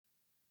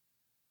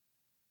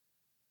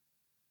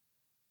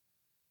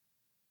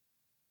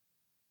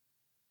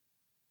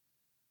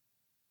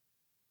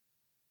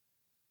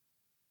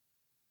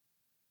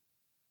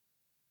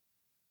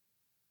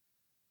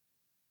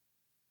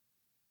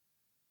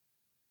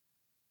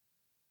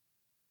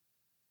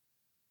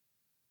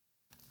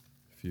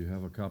If you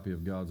have a copy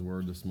of God's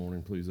Word this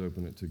morning, please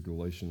open it to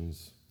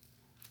Galatians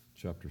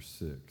chapter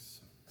 6.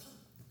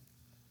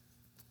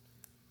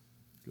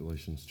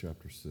 Galatians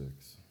chapter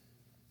 6.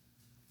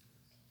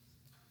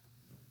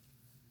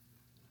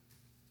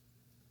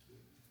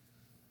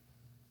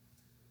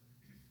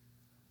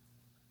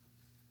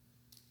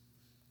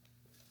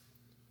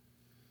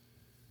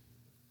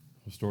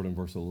 We'll start in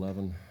verse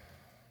 11.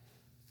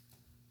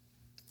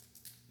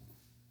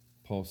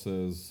 Paul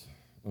says,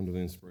 under the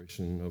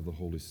inspiration of the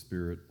Holy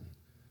Spirit,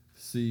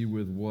 "See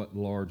with what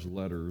large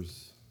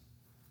letters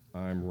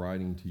I am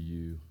writing to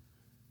you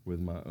with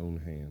my own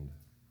hand.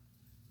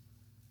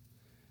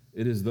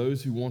 It is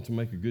those who want to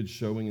make a good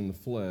showing in the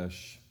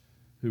flesh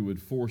who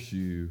would force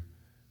you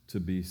to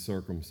be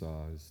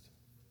circumcised,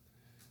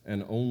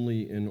 and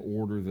only in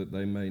order that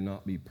they may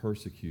not be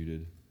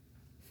persecuted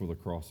for the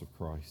cross of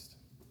Christ.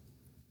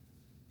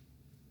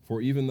 For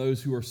even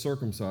those who are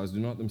circumcised do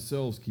not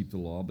themselves keep the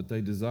law, but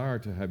they desire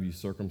to have you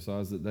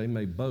circumcised, that they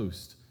may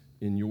boast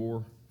in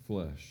your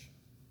flesh.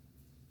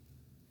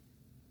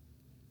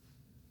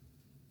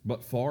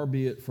 But far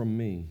be it from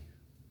me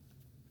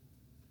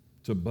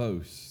to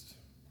boast,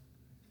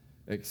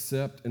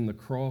 except in the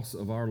cross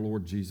of our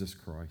Lord Jesus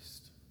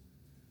Christ,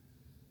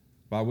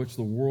 by which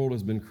the world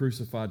has been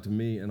crucified to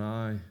me and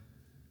I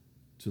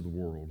to the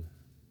world.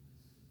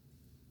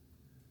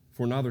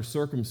 For neither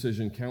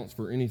circumcision counts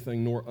for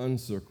anything nor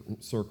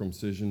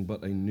uncircumcision,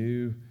 but a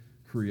new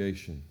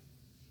creation.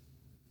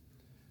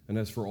 And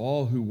as for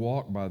all who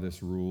walk by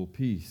this rule,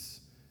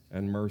 peace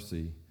and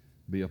mercy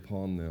be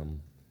upon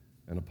them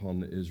and upon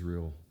the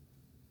Israel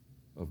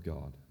of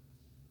God.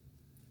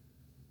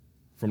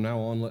 From now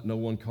on, let no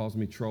one cause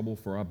me trouble,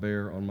 for I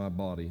bear on my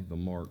body the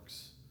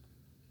marks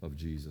of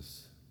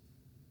Jesus.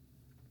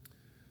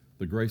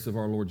 The grace of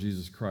our Lord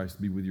Jesus Christ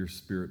be with your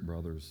spirit,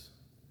 brothers.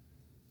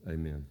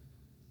 Amen."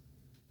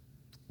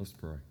 Let's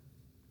pray.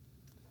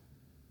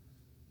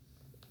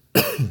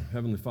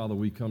 Heavenly Father,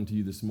 we come to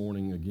you this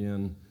morning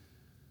again,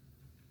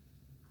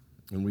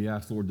 and we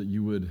ask, Lord, that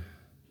you would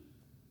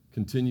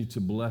continue to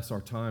bless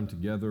our time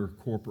together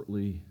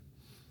corporately.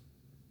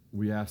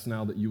 We ask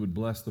now that you would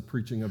bless the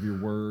preaching of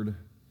your word.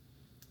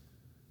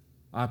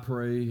 I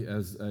pray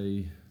as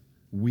a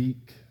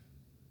weak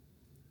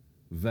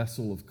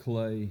vessel of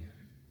clay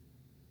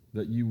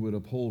that you would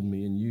uphold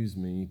me and use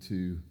me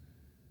to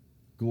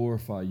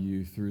glorify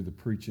you through the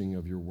preaching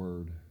of your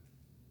word.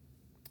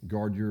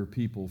 Guard your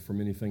people from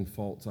anything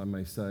false I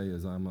may say,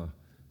 as I'm a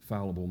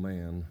fallible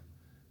man,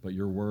 but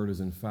your word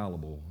is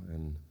infallible,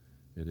 and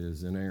it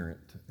is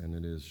inerrant, and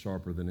it is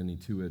sharper than any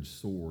two-edged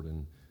sword.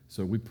 And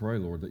so we pray,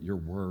 Lord, that your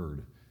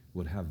word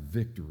would have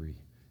victory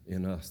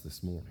in us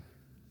this morning.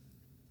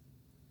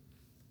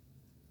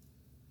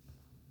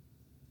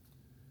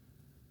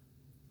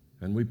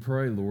 And we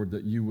pray, Lord,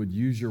 that you would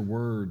use your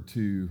word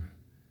to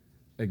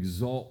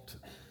exalt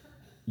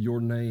your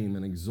name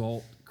and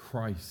exalt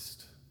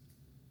Christ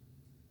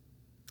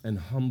and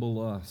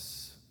humble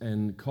us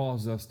and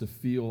cause us to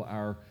feel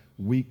our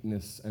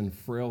weakness and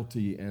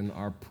frailty and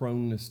our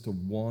proneness to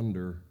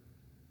wander,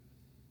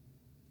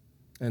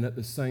 and at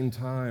the same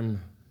time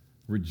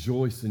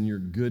rejoice in your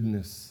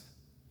goodness,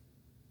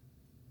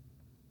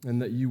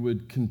 and that you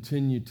would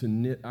continue to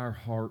knit our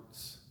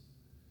hearts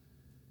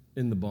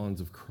in the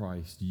bonds of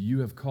Christ.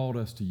 You have called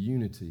us to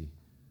unity,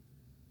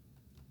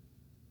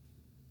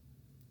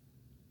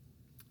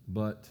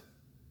 but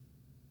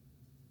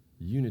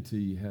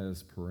unity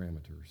has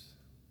parameters.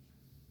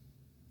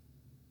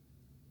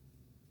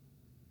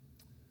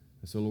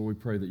 And so, Lord,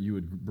 we pray that you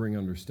would bring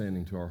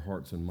understanding to our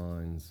hearts and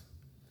minds.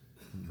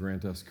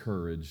 Grant us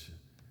courage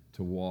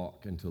to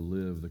walk and to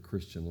live the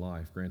Christian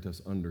life. Grant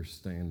us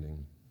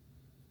understanding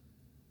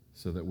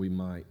so that we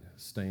might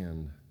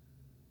stand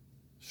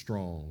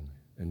strong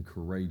and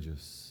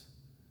courageous,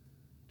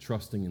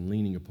 trusting and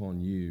leaning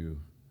upon you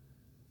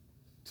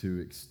to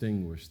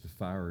extinguish the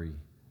fiery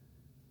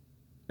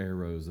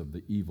arrows of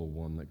the evil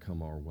one that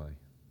come our way.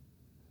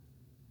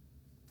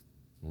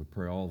 And we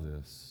pray all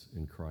this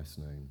in Christ's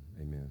name.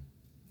 Amen.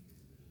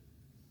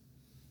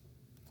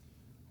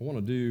 I want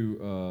to do,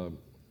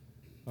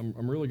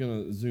 I'm really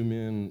going to zoom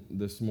in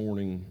this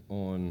morning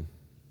on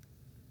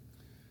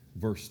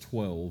verse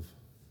 12.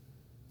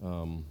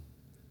 I'm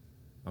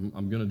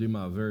going to do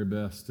my very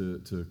best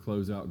to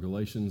close out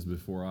Galatians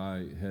before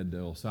I head to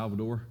El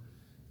Salvador,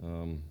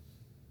 and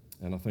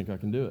I think I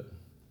can do it.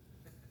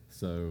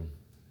 So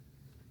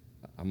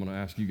I'm going to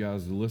ask you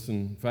guys to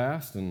listen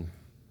fast,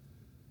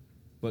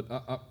 but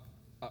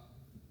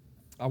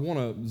I want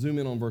to zoom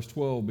in on verse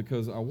 12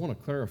 because I want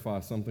to clarify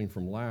something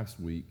from last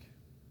week,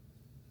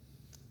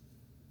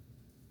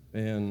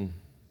 and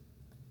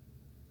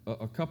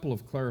a couple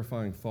of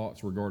clarifying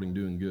thoughts regarding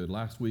doing good.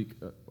 Last week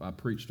I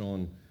preached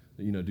on,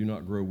 do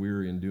not grow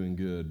weary in doing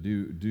good.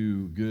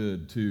 Do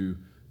good to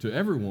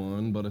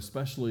everyone, but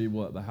especially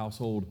the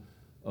household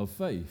of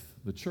faith,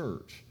 the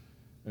church.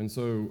 And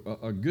so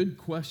a good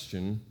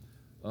question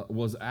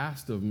was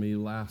asked of me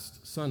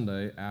last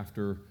Sunday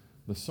after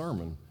the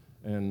sermon,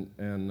 and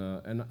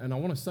I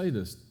want to say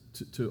this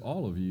to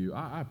all of you.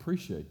 I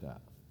appreciate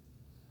that.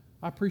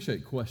 I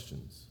appreciate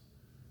questions.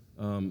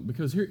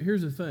 Because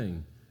here's the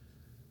thing.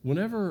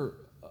 Whenever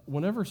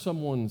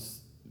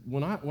someone's,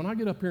 when I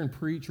get up here and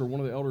preach, or one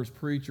of the elders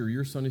preach, or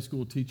your Sunday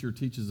school teacher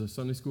teaches a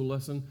Sunday school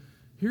lesson,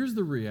 here's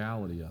the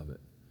reality of it.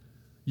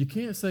 You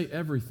can't say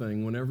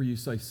everything whenever you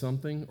say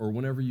something, or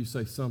whenever you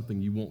say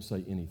something, you won't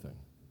say anything.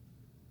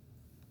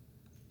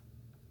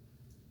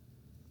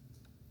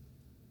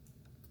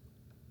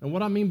 And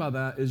what I mean by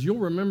that is you'll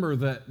remember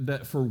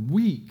that for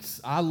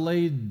weeks I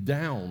laid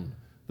down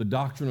the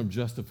doctrine of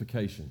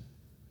justification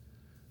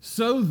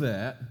so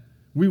that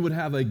we would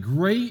have a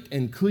great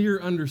and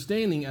clear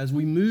understanding as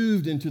we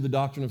moved into the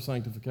doctrine of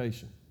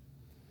sanctification.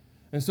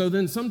 And so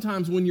then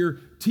sometimes when you're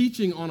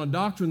teaching on a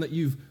doctrine that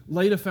you've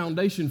laid a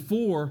foundation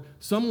for,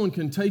 someone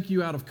can take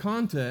you out of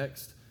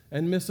context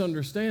and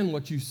misunderstand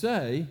what you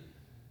say.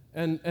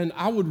 And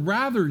I would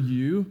rather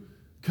you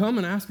come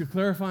and ask a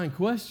clarifying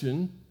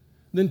question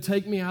than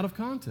take me out of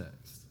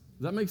context.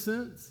 Does that make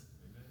sense?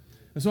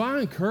 And so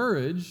I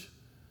encourage,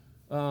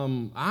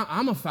 I'm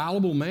a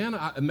fallible man.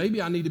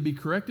 Maybe I need to be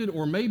corrected,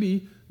 or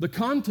maybe the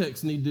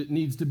context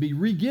needs to be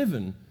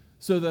re-given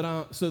so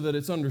that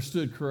it's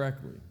understood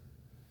correctly.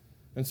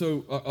 And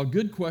so a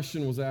good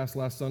question was asked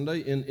last Sunday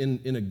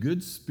in a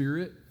good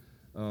spirit,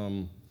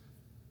 and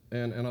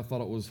I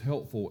thought it was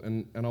helpful.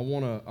 And I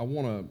want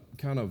to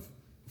kind of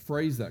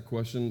phrase that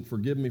question.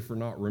 Forgive me for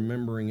not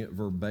remembering it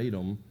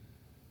verbatim.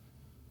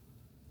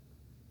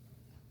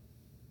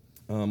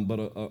 But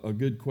a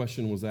good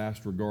question was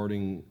asked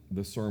regarding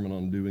the sermon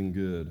on doing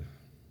good.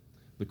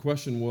 The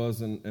question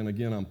was, and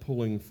again, I'm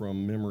pulling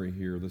from memory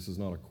here, this is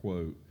not a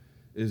quote,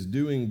 is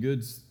doing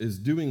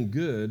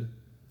good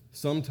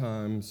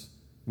sometimes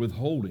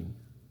withholding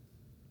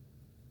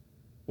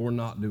or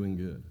not doing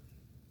good?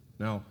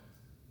 Now,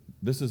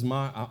 this is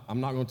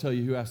I'm not going to tell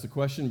you who asked the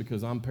question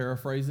because I'm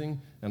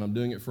paraphrasing and I'm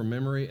doing it from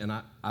memory, and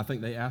I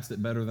think they asked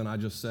it better than I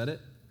just said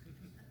it.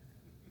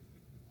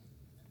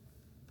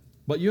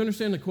 But you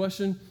understand the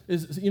question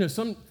is,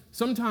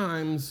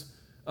 sometimes,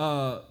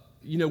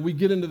 we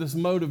get into this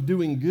mode of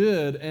doing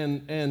good,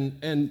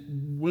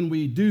 and when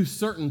we do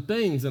certain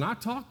things, and I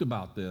talked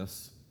about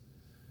this,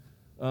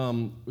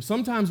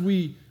 sometimes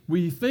we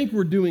think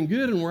we're doing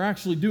good and we're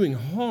actually doing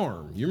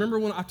harm. You remember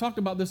when I talked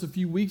about this a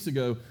few weeks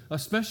ago,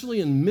 especially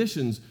in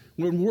missions,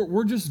 when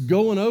we're just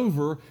going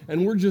over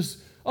and we're just,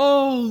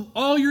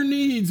 all your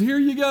needs, here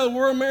you go,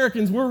 we're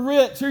Americans, we're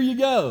rich, here you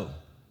go.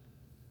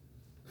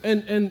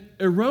 And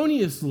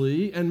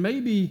erroneously and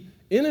maybe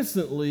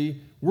innocently,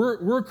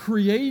 we're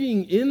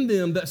creating in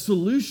them that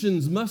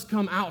solutions must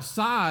come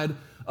outside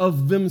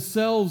of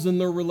themselves and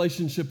their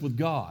relationship with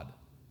God.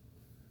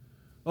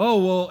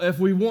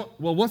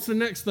 What's the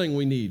next thing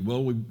we need?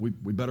 Well, we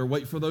better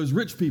wait for those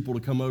rich people to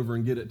come over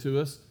and get it to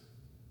us.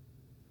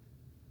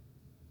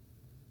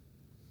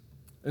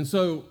 And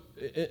so,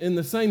 in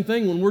the same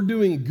thing, when we're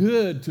doing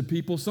good to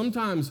people,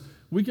 sometimes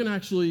we can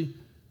actually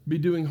be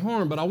doing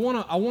harm. But I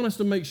want us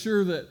to make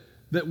sure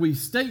that we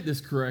state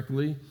this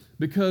correctly,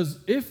 because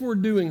if we're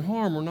doing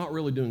harm, we're not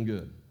really doing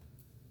good.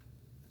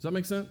 Does that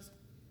make sense?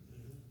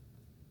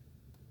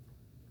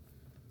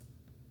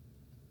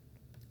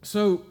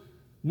 So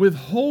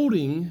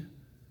withholding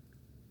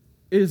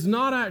is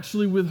not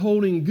actually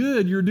withholding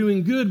good. You're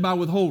doing good by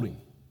withholding.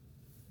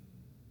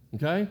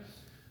 Okay?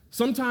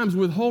 Sometimes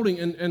withholding,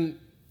 and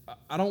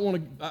I don't want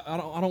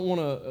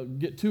to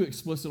get too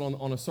explicit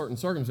on a certain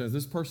circumstance.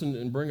 This person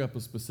didn't bring up a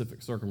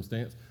specific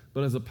circumstance,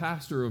 but as a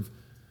pastor of,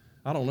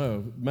 I don't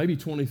know, maybe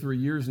 23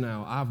 years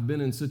now, I've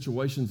been in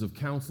situations of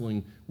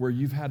counseling where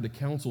you've had to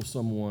counsel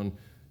someone,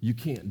 you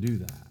can't do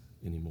that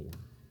anymore.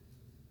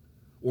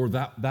 Or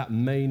that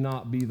may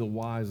not be the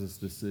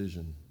wisest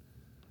decision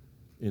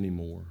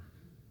anymore.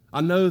 I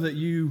know that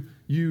you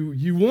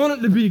want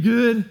it to be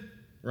good,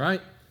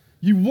 right?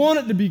 You want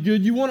it to be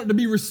good. You want it to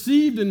be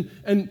received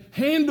and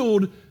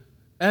handled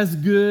as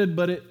good,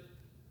 but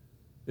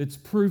it's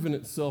proven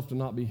itself to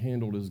not be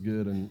handled as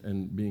good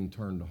and being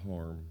turned to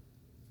harm.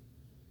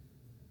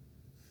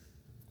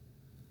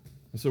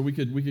 And so we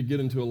could get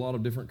into a lot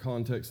of different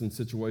contexts and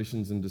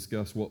situations and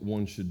discuss what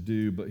one should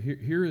do, but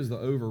here is the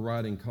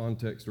overriding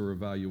context or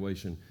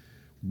evaluation.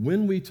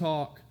 When we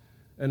talk,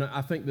 and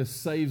I think this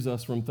saves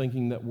us from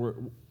thinking that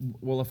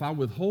if I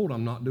withhold,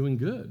 I'm not doing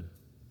good.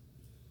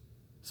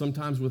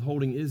 Sometimes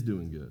withholding is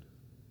doing good.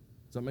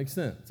 Does that make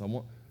sense? I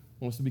want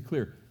us to be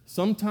clear.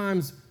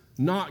 Sometimes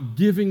not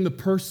giving the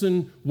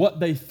person what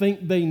they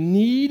think they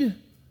need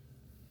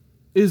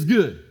is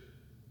good.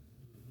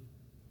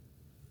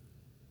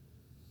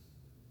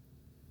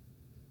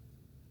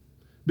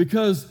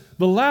 Because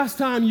the last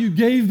time you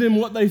gave them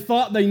what they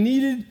thought they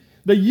needed,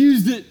 they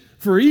used it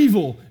for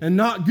evil and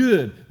not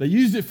good. They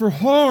used it for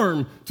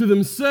harm to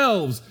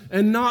themselves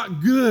and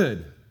not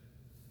good.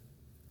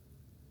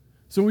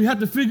 So we have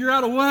to figure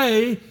out a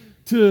way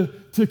to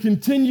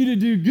continue to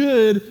do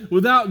good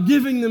without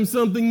giving them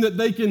something that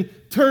they can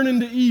turn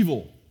into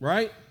evil,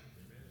 right?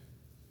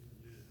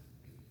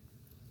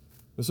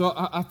 And so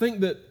I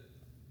think that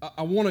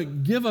I want to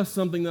give us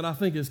something that I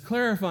think is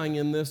clarifying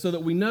in this so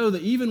that we know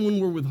that even when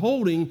we're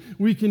withholding,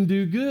 we can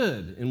do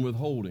good in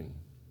withholding.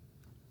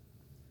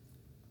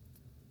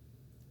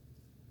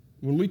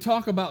 When we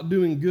talk about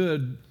doing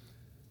good,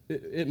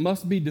 it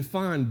must be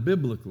defined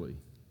biblically,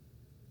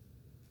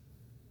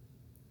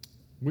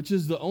 which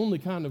is the only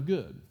kind of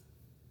good.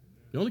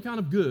 The only kind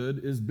of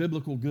good is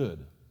biblical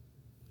good.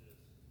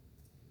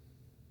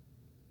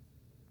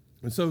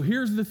 And so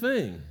here's the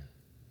thing.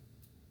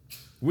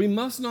 We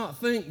must not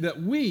think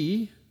that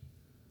we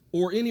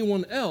or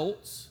anyone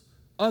else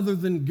other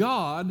than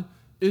God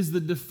is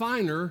the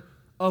definer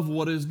of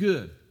what is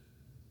good.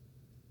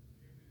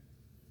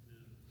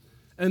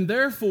 And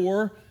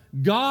therefore,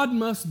 God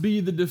must be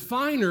the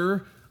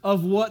definer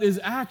of what is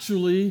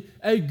actually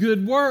a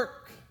good work.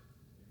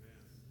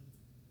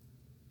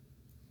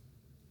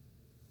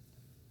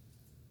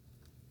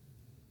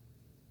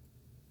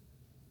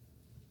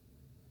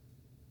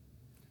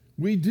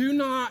 We do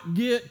not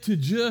get to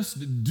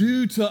just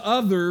do to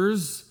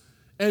others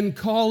and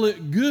call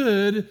it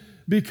good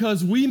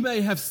because we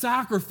may have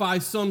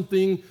sacrificed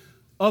something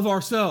of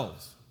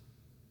ourselves.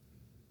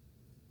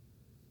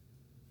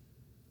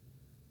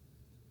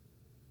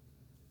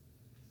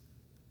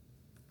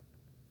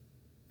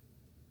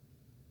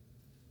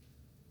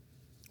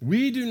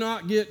 We do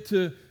not get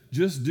to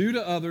just do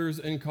to others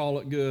and call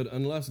it good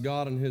unless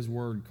God and His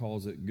Word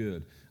calls it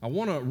good. I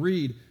want to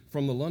read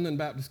from the London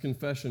Baptist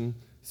Confession,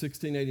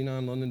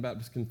 1689 London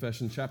Baptist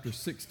Confession, chapter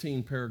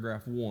 16,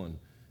 paragraph 1.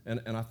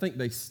 And I think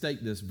they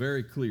state this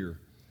very clear.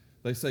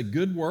 They say,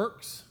 good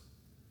works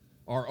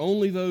are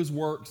only those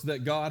works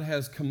that God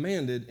has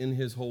commanded in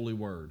His holy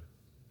word.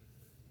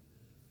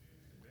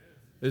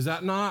 Is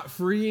that not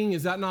freeing?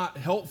 Is that not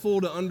helpful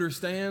to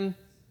understand?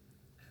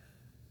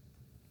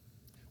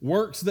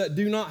 Works that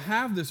do not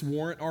have this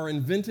warrant are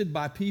invented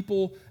by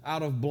people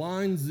out of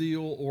blind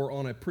zeal or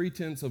on a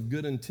pretense of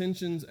good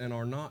intentions and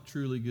are not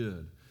truly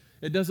good.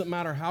 It doesn't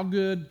matter how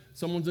good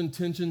someone's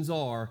intentions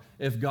are,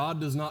 if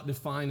God does not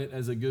define it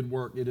as a good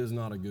work, it is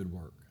not a good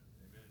work.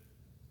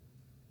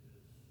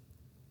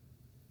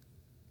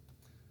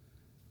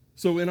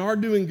 So in our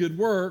doing good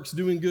works,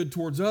 doing good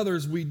towards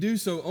others, we do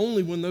so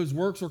only when those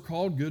works are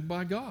called good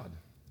by God.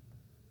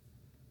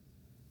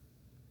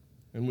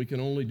 And we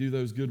can only do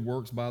those good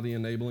works by the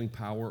enabling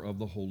power of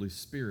the Holy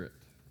Spirit.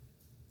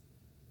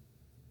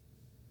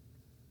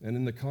 And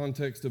in the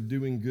context of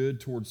doing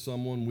good towards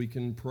someone, we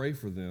can pray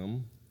for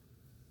them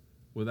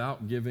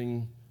without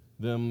giving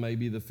them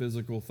maybe the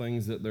physical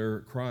things that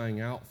they're crying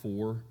out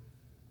for,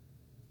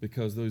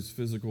 because those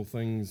physical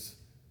things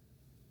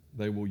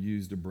they will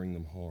use to bring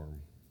them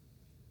harm.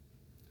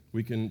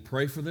 We can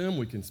pray for them,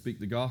 we can speak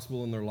the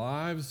gospel in their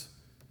lives.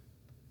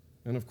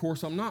 And of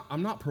course, I'm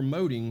not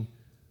promoting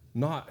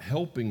not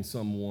helping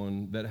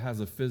someone that has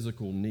a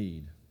physical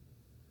need.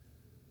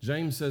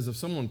 James says if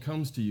someone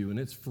comes to you and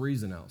it's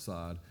freezing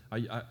outside,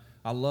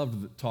 I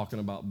loved talking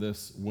about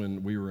this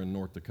when we were in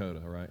North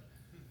Dakota, right?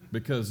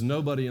 Because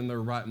nobody in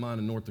their right mind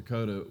in North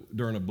Dakota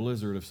during a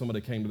blizzard, if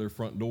somebody came to their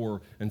front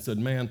door and said,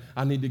 man,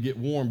 I need to get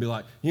warm, be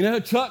like,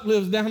 Chuck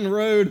lives down the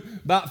road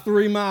about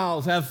 3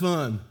 miles, have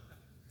fun.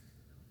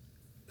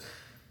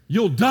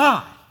 You'll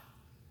die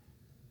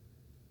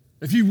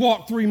if you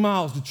walk 3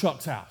 miles to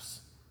Chuck's house.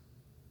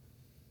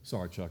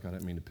 Sorry, Chuck, I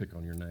didn't mean to pick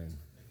on your name.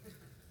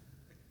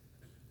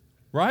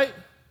 Right?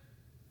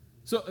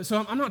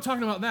 So I'm not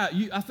talking about that.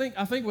 I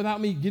think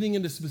without me getting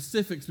into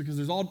specifics, because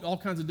there's all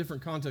kinds of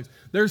different contexts,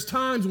 there's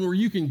times where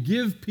you can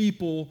give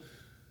people,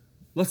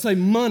 let's say,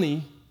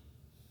 money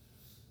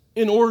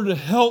in order to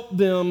help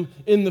them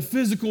in the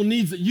physical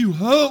needs that you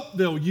hope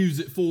they'll use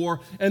it for,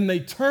 and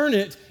they turn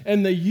it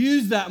and they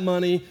use that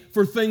money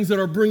for things that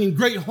are bringing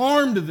great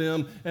harm to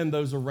them and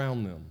those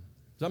around them.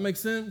 Does that make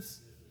sense?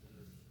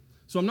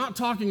 So I'm not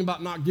talking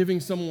about not giving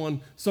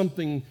someone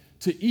something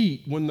to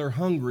eat when they're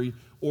hungry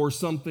or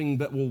something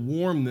that will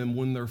warm them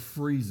when they're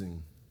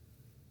freezing.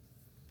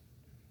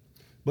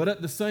 But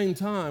at the same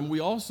time, we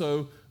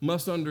also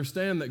must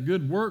understand that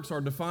good works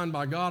are defined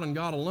by God and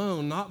God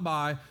alone, not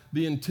by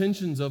the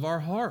intentions of our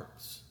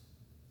hearts.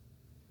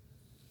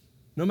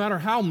 No matter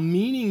how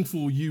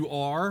meaningful you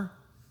are,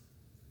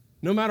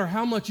 no matter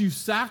how much you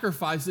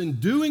sacrifice in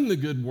doing the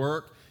good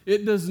work,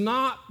 it does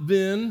not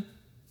then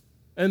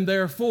and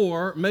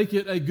therefore make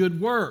it a good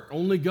work.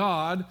 Only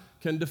God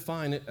can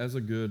define it as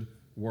a good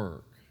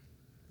work.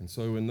 And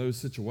so in those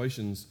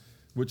situations,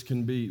 which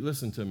can be,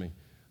 listen to me,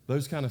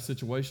 those kind of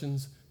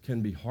situations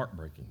can be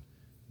heartbreaking,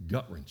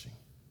 gut-wrenching,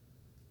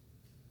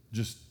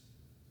 just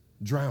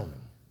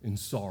drowning in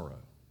sorrow.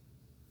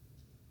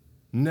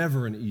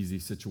 Never an easy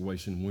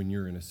situation when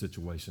you're in a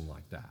situation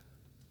like that.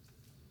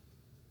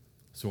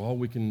 So all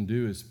we can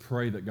do is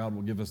pray that God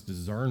will give us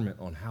discernment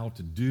on how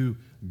to do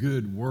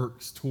good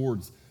works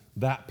towards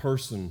that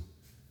person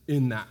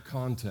in that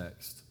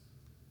context,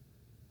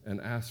 and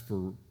ask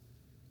for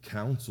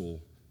counsel,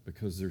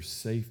 because there's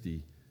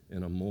safety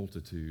in a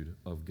multitude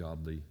of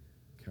godly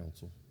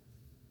counsel.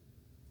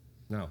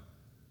 Now,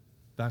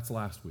 that's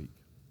last week.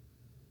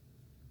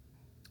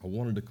 I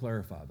wanted to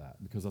clarify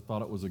that because I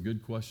thought it was a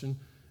good question,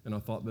 and I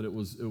thought that it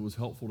was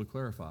helpful to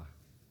clarify.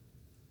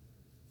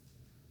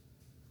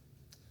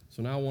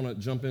 So now I want to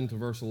jump into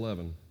verse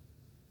 11.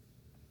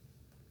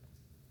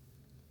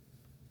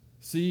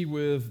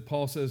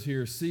 Paul says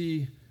here,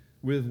 see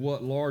with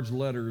what large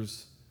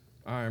letters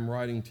I am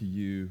writing to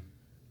you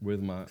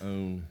with my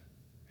own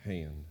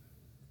hand.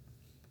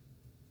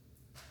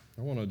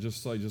 I want to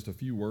just say just a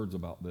few words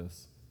about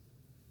this.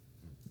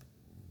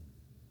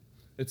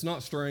 It's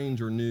not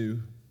strange or new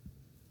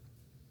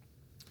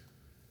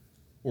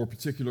or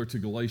particular to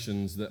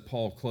Galatians that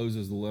Paul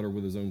closes the letter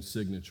with his own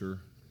signature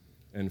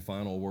and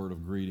final word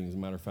of greeting. As a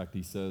matter of fact,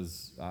 he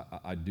says,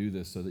 I do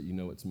this so that you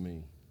know it's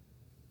me.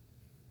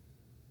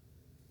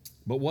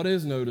 But what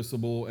is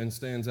noticeable and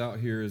stands out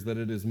here is that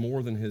it is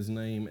more than his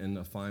name and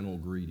a final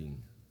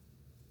greeting.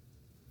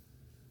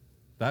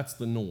 That's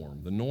the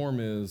norm. The norm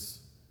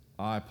is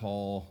I,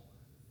 Paul,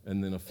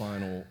 and then a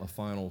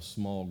final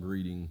small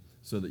greeting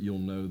so that you'll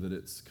know that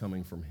it's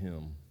coming from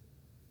him.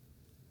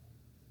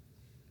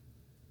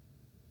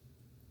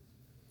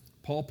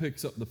 Paul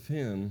picks up the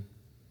pen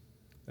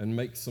and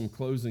makes some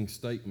closing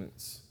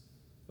statements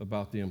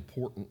about the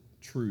important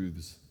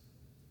truths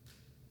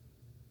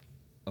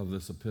of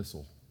this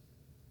epistle.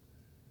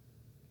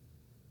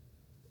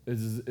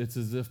 It's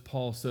as if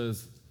Paul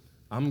says,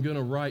 I'm going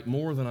to write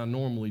more than I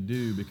normally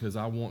do because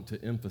I want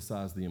to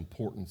emphasize the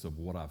importance of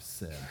what I've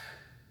said.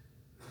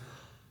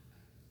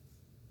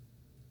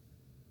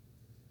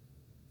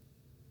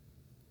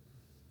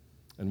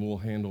 And we'll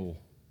handle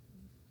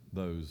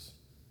those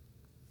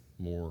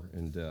more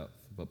in depth.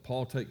 But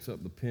Paul takes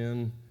up the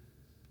pen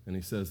and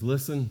he says,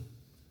 listen,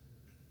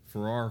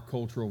 for our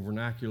cultural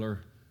vernacular,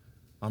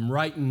 I'm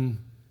writing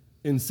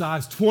in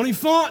size 20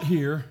 font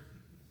here,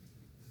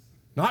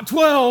 not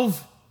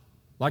 12,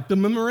 like the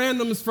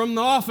memorandums from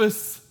the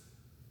office.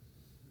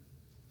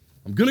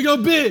 I'm going to go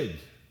big.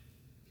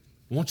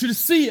 I want you to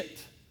see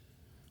it.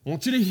 I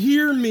want you to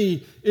hear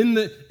me in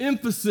the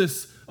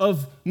emphasis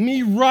of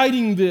me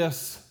writing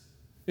this.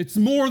 It's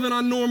more than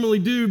I normally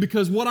do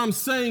because what I'm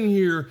saying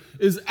here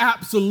is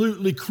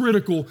absolutely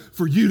critical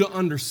for you to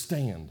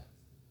understand.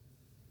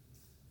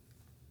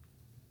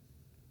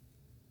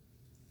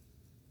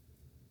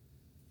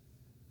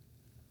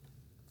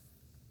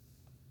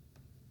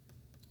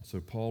 So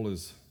Paul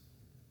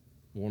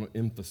want to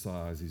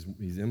emphasize,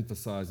 he's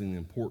emphasizing the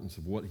importance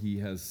of what he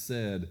has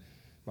said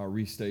by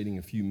restating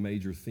a few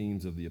major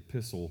themes of the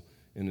epistle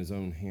in his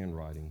own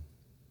handwriting.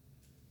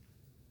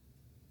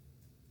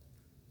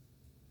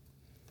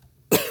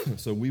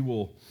 So we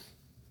will,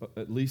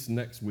 at least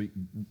next week,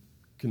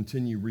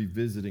 continue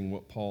revisiting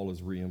what Paul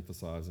is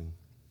re-emphasizing.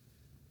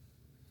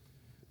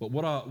 But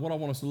what I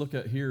want us to look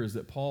at here is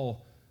that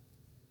Paul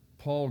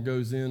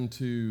goes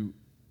into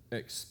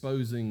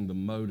exposing the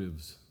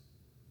motives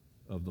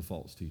of the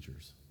false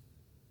teachers.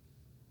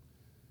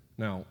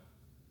 Now,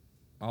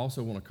 I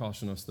also want to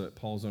caution us that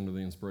Paul's under the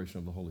inspiration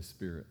of the Holy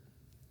Spirit.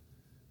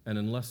 And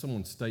unless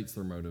someone states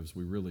their motives,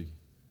 we really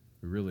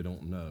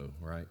don't know,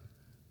 right?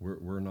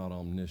 We're not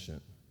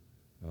omniscient.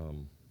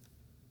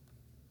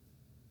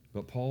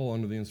 But Paul,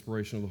 under the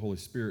inspiration of the Holy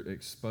Spirit,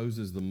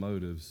 exposes the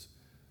motives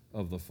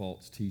of the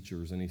false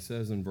teachers. And he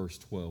says in verse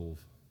 12,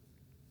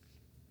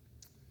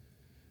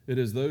 it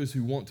is those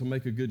who want to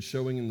make a good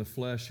showing in the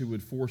flesh who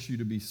would force you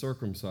to be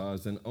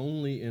circumcised, and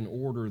only in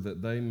order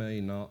that they may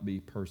not be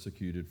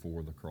persecuted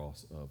for the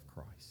cross of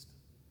Christ.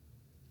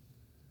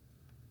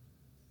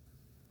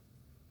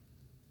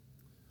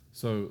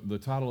 So the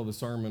title of the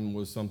sermon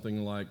was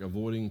something like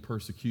Avoiding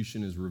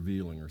Persecution is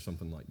Revealing, or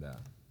something like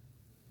that.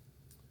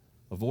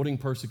 Avoiding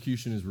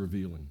persecution is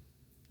revealing.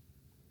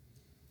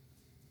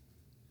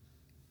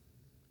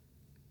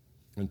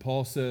 And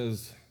Paul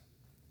says,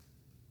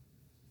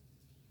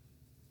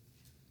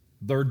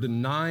 they're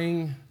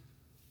denying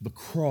the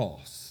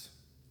cross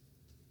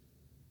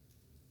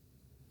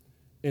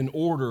in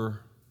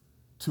order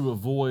to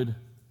avoid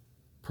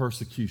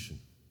persecution.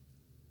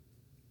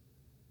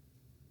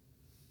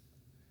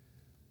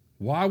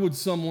 Why would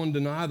someone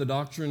deny the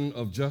doctrine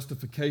of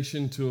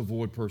justification to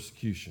avoid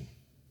persecution?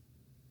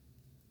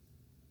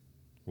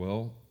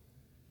 Well,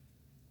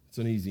 it's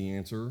an easy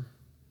answer.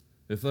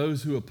 If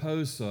those who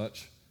oppose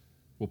such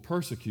will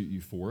persecute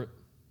you for it,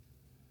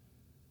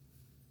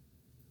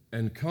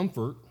 and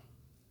comfort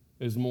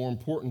is more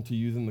important to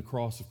you than the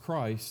cross of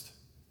Christ,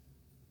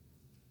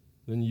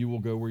 then you will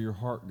go where your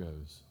heart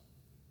goes.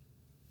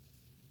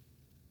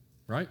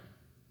 Right?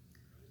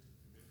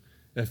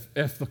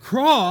 If the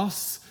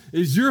cross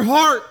is your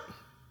heart,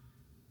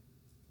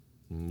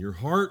 and your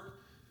heart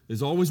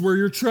is always where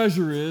your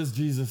treasure is,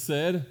 Jesus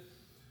said.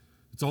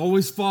 It's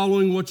always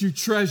following what you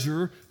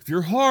treasure. If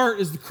your heart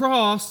is the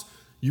cross,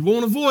 you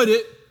won't avoid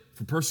it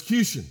for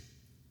persecution.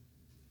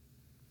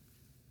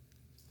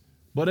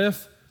 But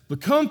if the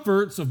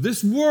comforts of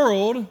this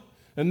world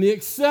and the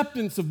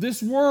acceptance of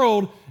this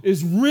world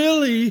is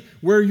really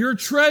where your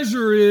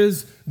treasure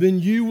is, then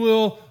you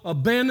will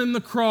abandon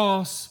the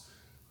cross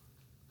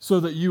so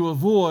that you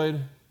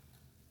avoid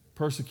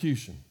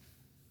persecution.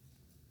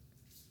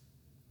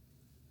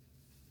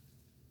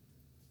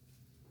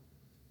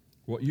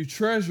 What you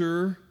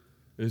treasure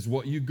is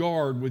what you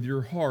guard with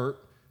your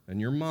heart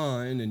and your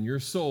mind and your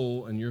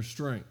soul and your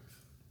strength.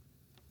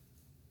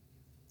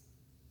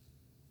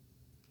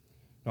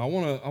 Now,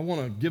 I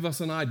want to give us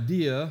an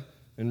idea,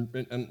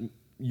 and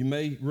you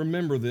may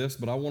remember this,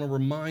 but I want to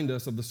remind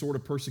us of the sort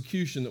of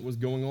persecution that was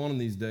going on in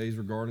these days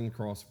regarding the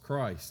cross of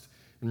Christ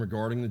and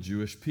regarding the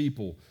Jewish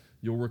people.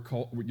 You'll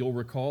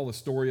recall the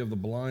story of the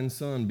blind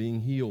son being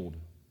healed.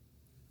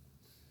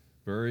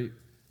 Very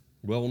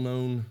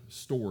well-known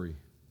story.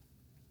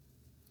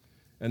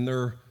 And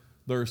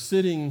they're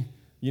sitting,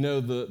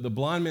 the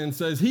blind man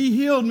says, "He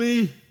healed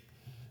me."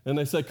 And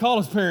they say, "Call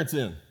his parents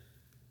in."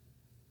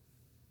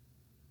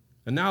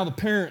 And now the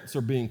parents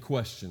are being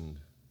questioned.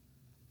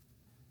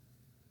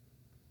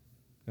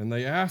 And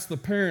they ask the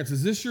parents,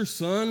 "Is this your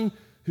son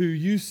who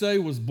you say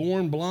was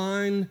born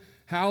blind?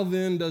 How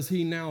then does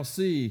he now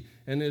see?"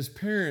 And his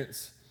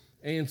parents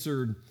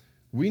answered,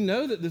 "We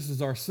know that this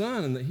is our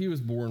son and that he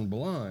was born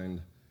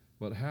blind,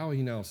 but how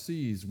he now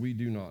sees we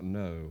do not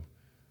know,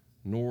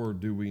 nor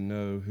do we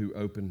know who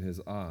opened his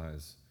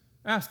eyes.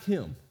 Ask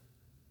him.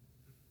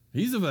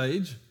 He's of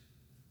age.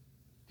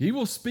 He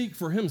will speak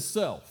for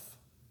himself."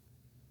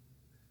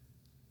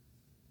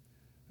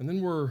 And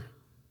then we're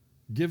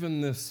given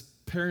this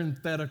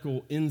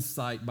parenthetical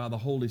insight by the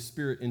Holy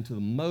Spirit into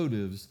the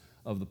motives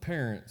of the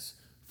parents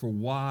for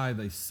why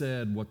they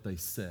said what they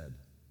said.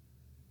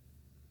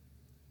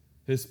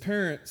 His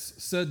parents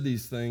said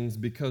these things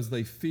because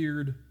they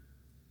feared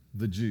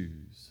the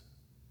Jews.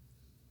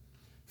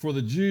 For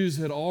the Jews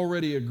had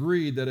already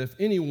agreed that if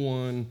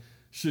anyone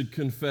should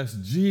confess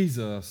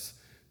Jesus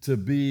to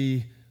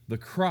be the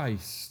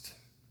Christ,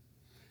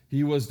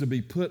 he was to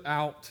be put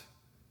out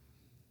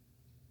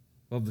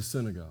of the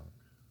synagogue.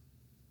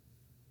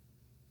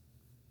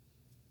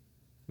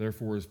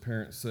 Therefore, his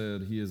parents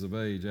said, "He is of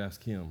age,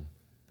 ask him."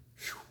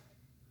 Whew.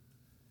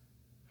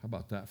 How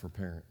about that for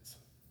parents?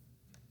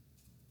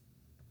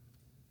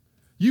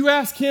 You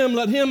ask him,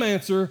 let him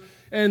answer.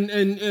 And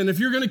if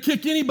you're going to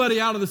kick anybody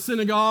out of the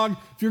synagogue,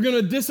 if you're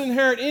going to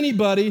disinherit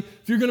anybody,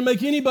 if you're going to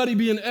make anybody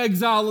be an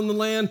exile in the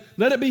land,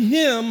 let it be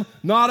him,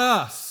 not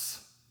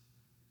us.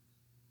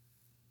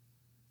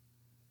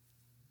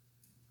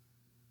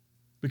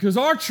 Because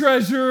our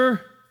treasure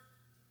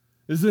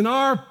is in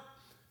our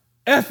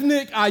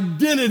ethnic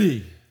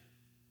identity.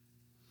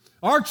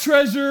 Our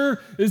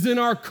treasure is in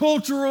our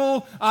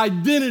cultural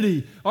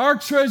identity. Our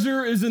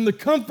treasure is in the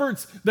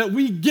comforts that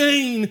we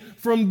gain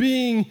from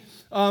being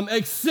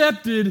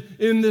accepted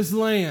in this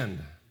land.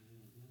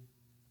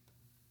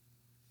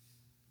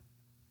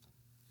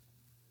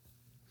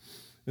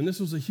 And this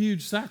was a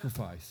huge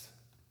sacrifice.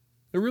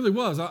 It really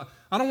was. I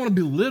don't want to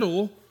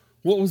belittle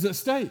what was at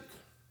stake.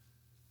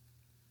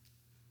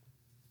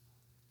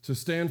 To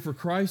stand for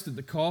Christ at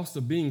the cost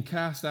of being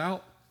cast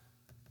out,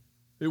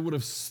 it would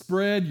have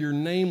spread, your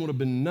name would have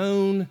been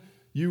known,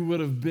 you would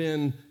have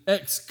been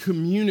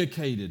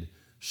excommunicated,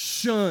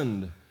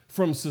 shunned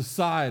from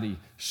society,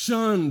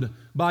 shunned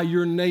by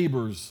your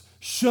neighbors,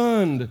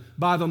 shunned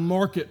by the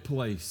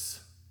marketplace,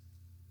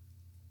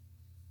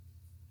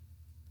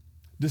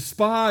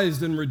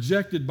 despised and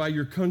rejected by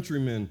your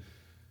countrymen,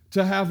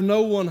 to have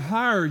no one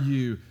hire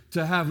you,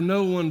 to have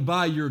no one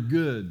buy your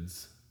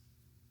goods,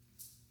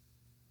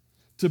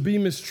 to be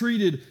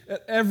mistreated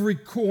at every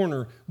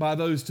corner by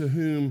those to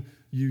whom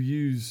you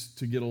used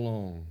to get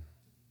along.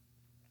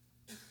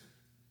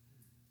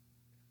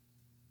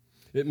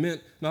 It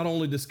meant not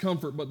only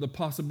discomfort, but the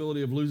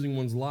possibility of losing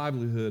one's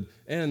livelihood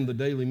and the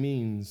daily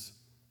means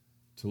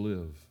to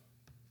live.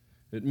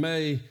 It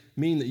may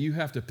mean that you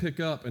have to pick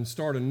up and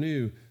start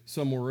anew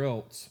somewhere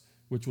else,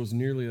 which was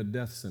nearly a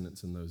death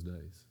sentence in those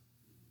days.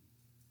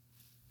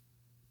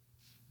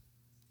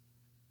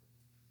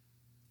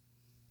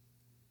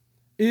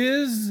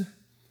 Is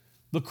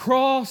the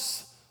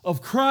cross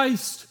of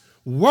Christ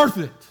worth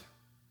it?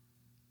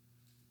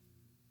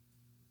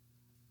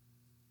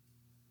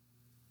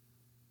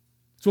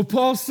 That's what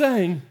Paul's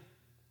saying,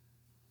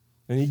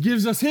 and he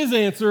gives us his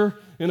answer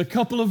in a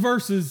couple of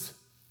verses.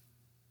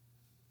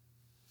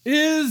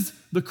 Is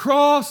the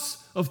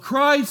cross of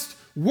Christ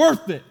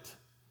worth it?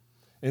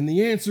 And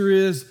the answer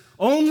is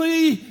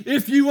only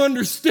if you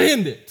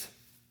understand it.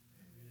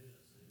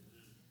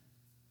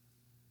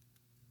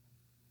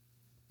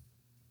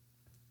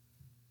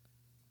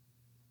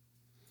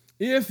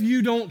 If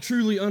you don't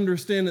truly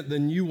understand it,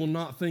 then you will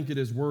not think it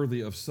is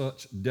worthy of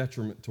such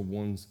detriment to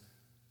one's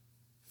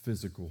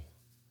physical,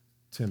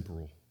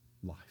 temporal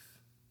life.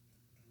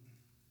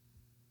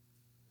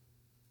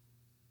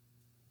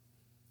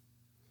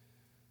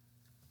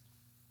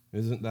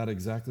 Isn't that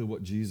exactly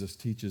what Jesus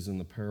teaches in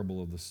the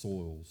parable of the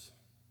soils?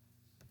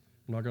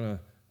 I'm not going to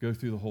go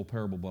through the whole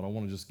parable, but I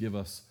want to just give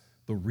us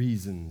the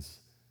reasons,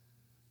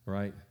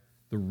 right?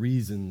 The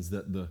reasons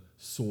that the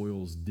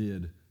soils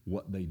did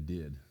what they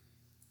did.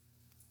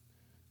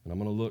 And I'm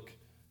going to look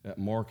at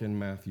Mark and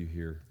Matthew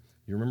here.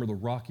 You remember the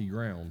rocky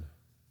ground.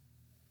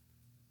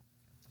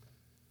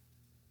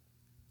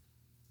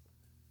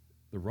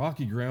 The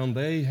rocky ground,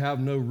 they have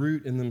no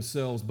root in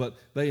themselves, but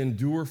they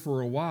endure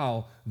for a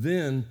while.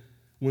 Then,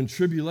 when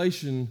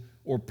tribulation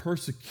or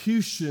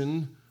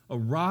persecution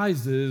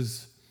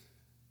arises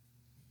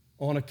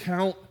on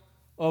account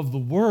of the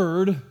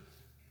word,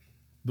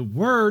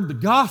 the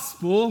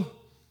gospel,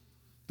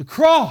 the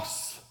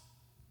cross.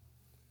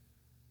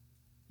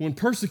 When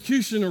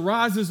persecution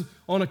arises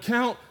on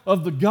account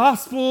of the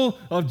gospel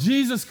of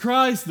Jesus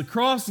Christ, the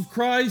cross of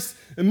Christ,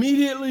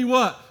 immediately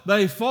what?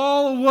 They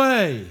fall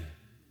away.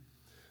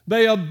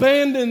 They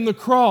abandon the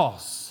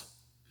cross.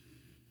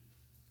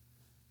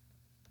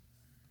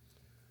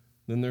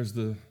 Then there's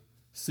the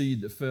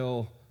seed that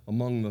fell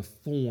among the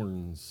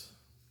thorns.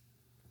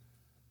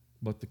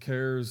 But the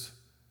cares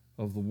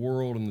of the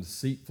world and the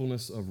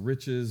deceitfulness of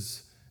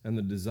riches and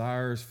the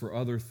desires for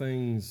other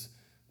things,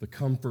 the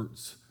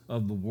comforts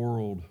of the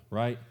world,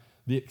 right?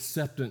 The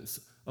acceptance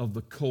of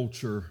the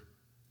culture.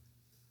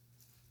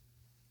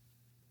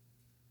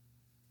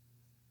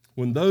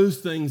 When those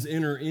things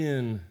enter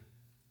in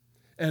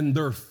and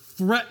they're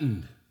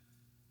threatened,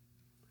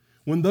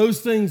 when those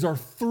things are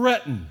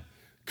threatened,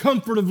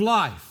 comfort of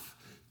life,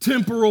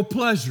 temporal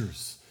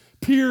pleasures,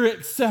 peer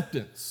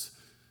acceptance,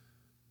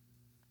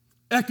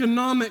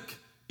 economic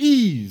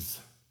ease,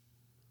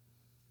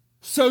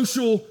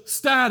 social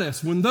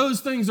status, when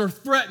those things are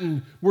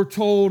threatened, we're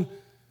told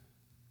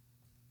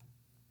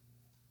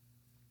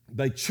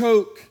they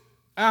choke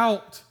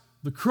out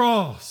the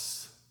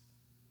cross.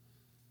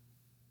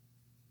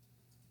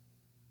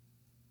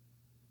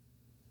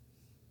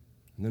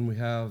 And then we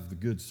have the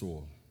good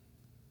soil.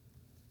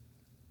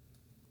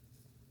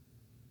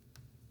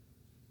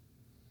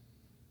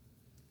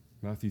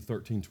 Matthew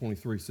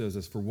 13:23 says,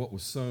 as for what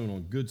was sown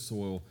on good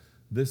soil,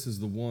 this is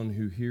the one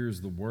who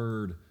hears the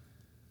word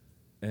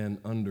and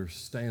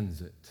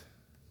understands it.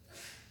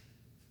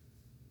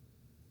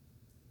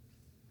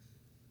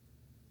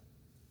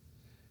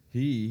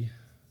 He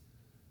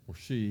or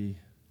she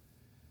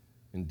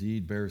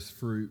indeed bears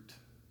fruit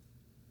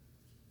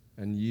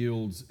and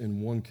yields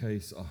in one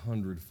case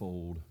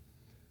 100-fold,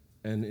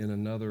 and in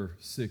another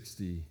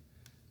 60,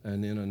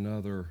 and in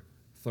another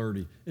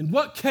 30. In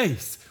what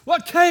case?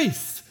 What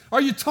case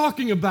are you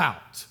talking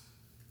about?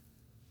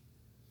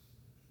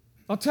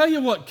 I'll tell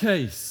you what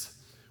case.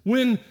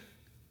 When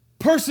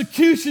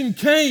persecution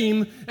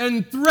came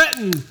and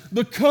threatened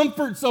the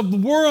comforts of the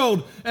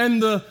world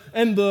and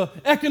the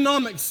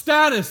economic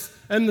status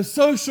and the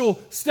social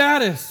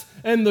status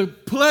and the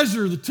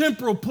pleasure, the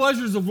temporal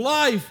pleasures of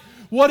life,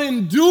 what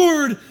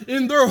endured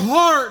in their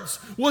hearts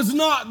was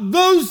not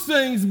those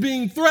things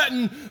being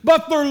threatened,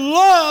 but their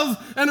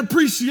love and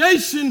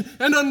appreciation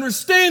and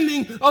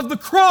understanding of the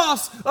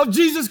cross of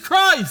Jesus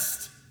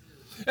Christ.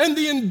 And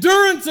the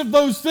endurance of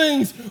those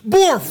things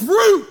bore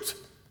fruit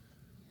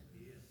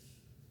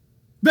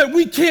that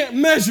we can't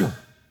measure.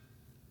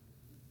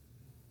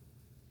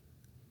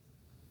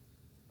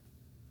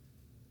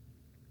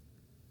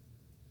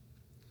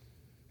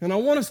 And I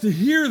want us to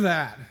hear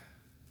that.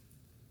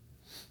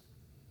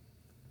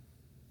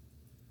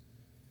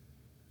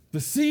 The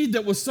seed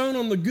that was sown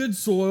on the good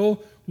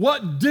soil,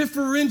 what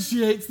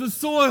differentiates the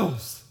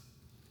soils?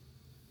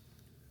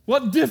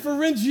 What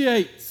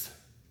differentiates?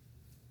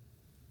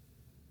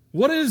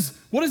 What is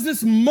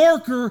this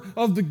marker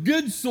of the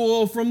good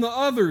soil from the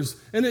others?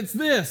 And it's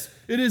this.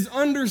 It is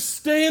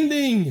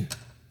understanding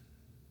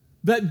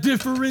that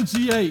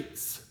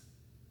differentiates.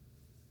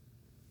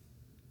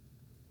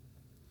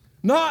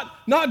 Not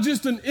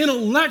just an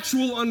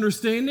intellectual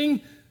understanding.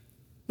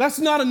 That's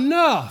not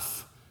enough.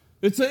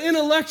 It's an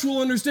intellectual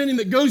understanding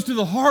that goes to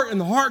the heart, and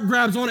the heart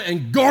grabs on it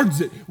and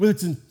guards it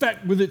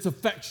with its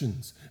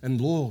affections and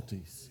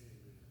loyalties.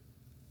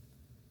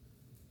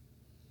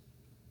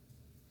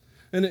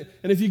 And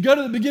if you go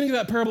to the beginning of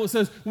that parable, it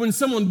says when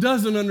someone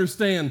doesn't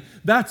understand,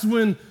 that's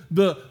when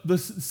the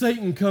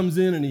Satan comes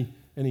in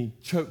and he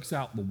chokes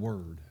out the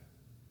word.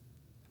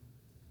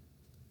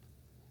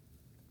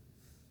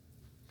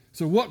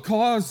 So what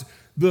caused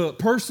the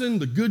person,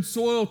 the good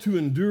soil, to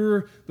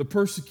endure the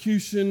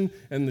persecution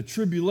and the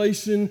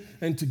tribulation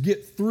and to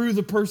get through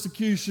the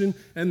persecution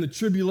and the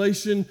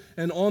tribulation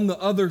and on the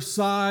other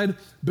side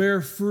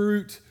bear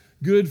fruit,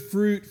 good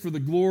fruit for the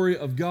glory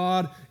of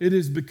God? It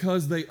is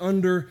because they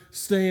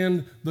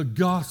understand the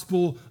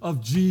gospel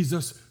of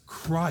Jesus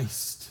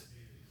Christ.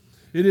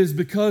 It is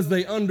because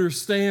they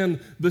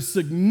understand the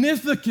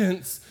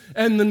significance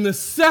and the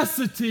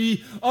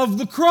necessity of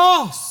the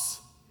cross.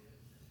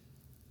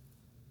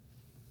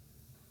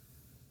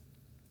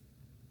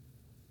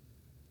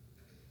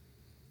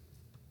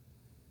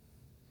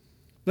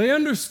 They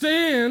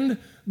understand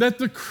that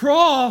the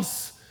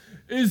cross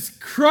is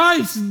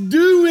Christ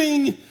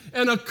doing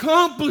and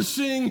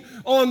accomplishing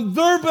on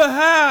their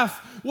behalf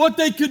what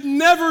they could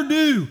never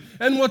do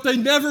and what they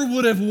never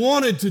would have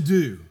wanted to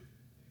do.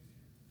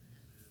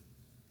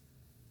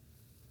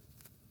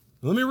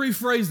 Let me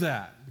rephrase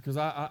that, because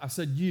I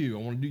said you.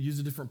 I want to use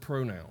a different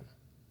pronoun.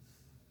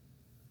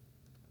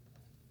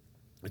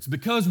 It's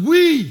because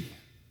we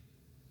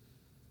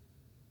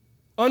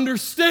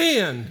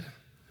understand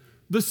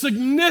the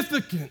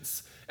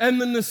significance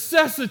and the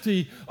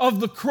necessity of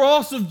the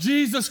cross of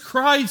Jesus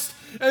Christ,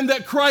 and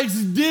that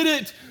Christ did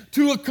it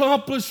to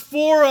accomplish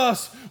for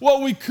us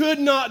what we could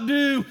not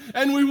do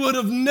and we would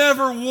have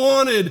never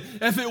wanted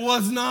if it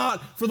was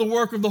not for the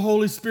work of the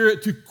Holy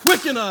Spirit to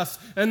quicken us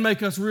and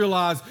make us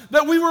realize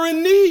that we were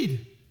in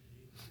need,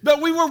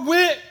 that we were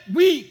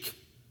weak,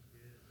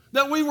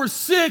 that we were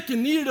sick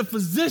and needed a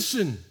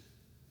physician.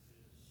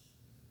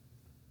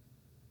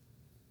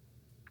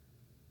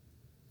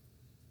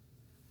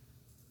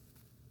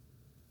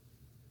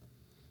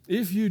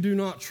 If you do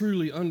not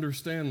truly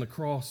understand the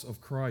cross of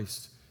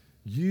Christ,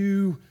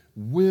 you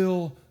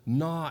will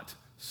not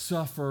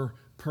suffer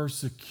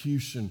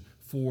persecution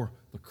for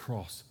the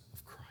cross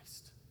of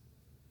Christ.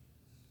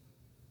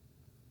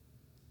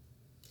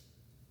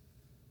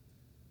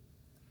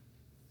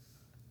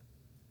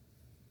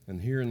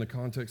 And here in the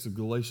context of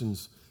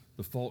Galatians,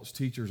 the false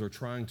teachers are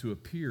trying to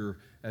appear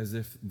as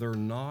if they're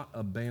not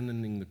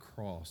abandoning the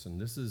cross.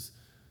 And this is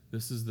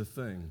the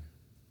thing.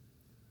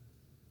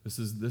 This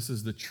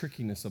is the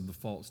trickiness of the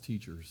false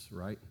teachers,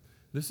 right?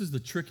 This is the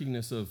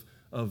trickiness of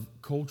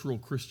cultural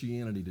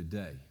Christianity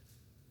today.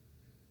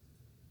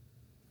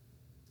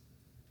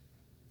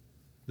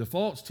 The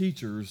false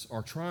teachers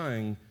are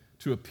trying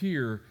to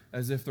appear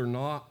as if they're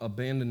not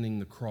abandoning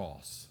the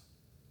cross.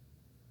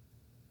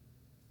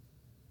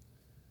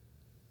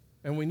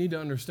 And we need to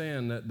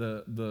understand that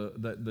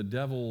the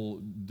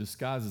devil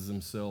disguises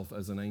himself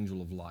as an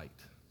angel of light,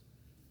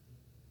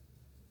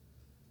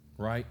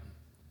 right?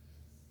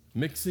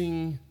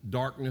 Mixing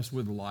darkness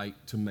with light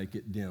to make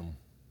it dim.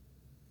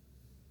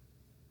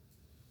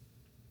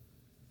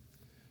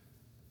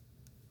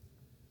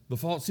 The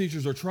false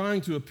teachers are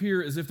trying to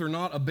appear as if they're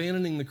not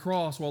abandoning the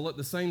cross while at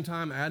the same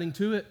time adding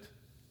to it.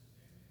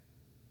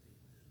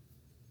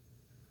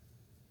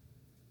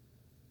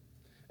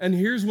 And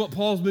here's what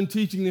Paul's been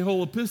teaching the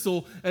whole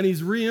epistle, and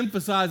he's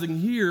re-emphasizing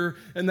here,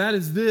 and that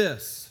is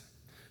this.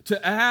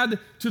 To add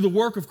to the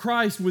work of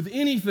Christ with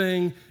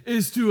anything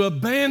is to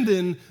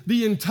abandon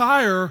the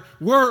entire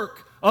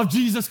work of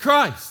Jesus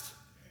Christ.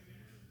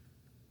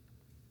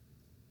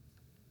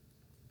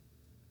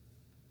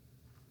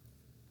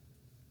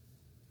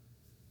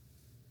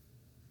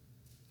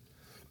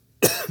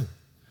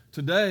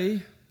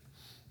 Today,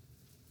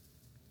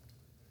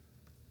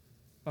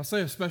 I say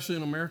especially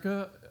in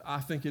America, I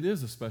think it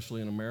is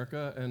especially in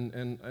America,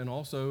 and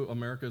also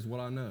America is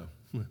what I know.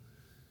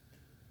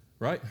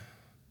 Right?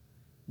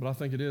 But I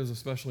think it is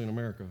especially in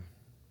America.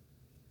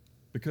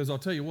 Because I'll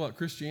tell you what,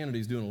 Christianity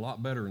is doing a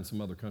lot better in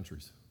some other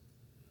countries.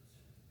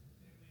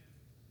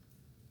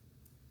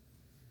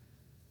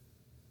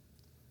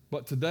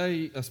 But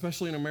today,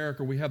 especially in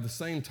America, we have the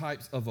same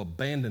types of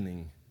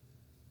abandoning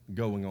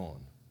going on.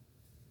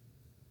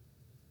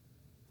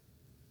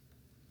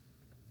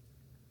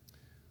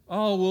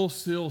 Oh, we'll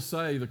still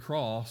say the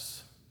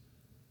cross,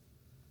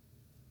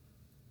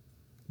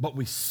 but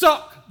we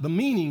suck the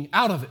meaning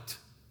out of it.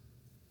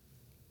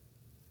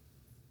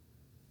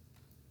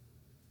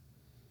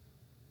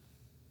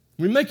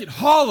 We make it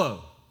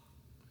hollow.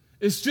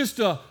 It's just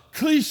a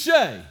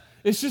cliche.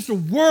 It's just a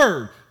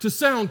word to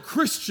sound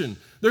Christian.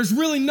 There's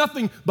really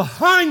nothing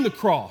behind the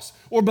cross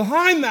or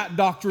behind that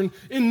doctrine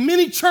in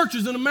many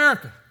churches in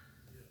America.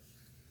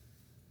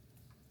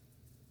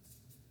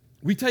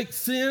 We take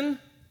sin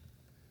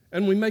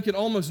and we make it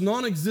almost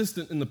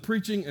non-existent in the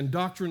preaching and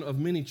doctrine of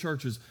many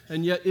churches,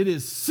 and yet it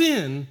is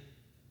sin.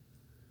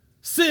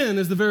 Sin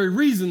is the very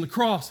reason the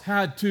cross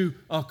had to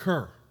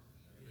occur.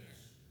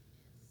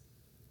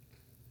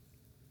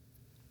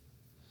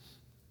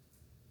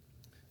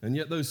 And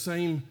yet those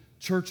same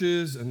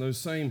churches and those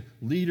same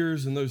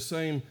leaders and those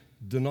same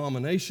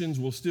denominations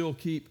will still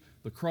keep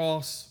the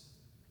cross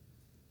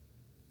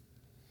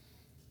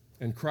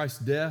and Christ's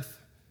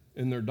death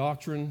in their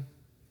doctrine.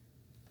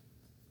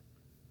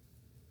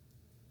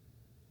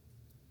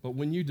 But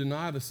when you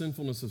deny the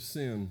sinfulness of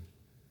sin,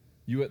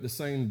 you at the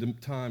same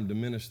time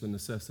diminish the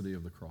necessity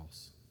of the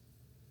cross.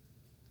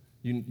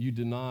 You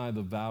deny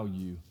the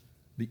value,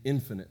 the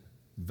infinite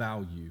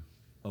value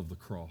of the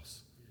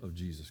cross of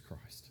Jesus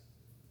Christ.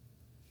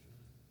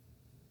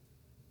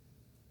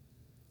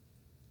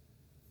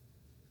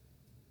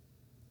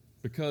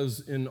 Because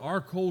in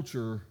our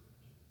culture,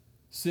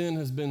 sin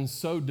has been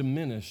so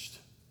diminished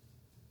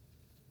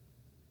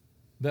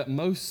that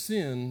most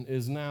sin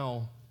is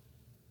now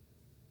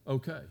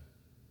okay.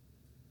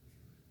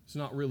 It's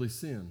not really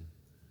sin.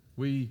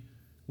 We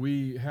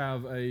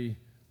have a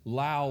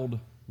loud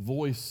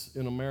voice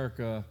in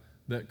America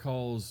that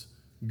calls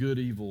good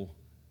evil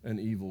and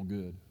evil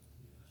good.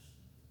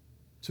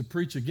 To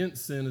preach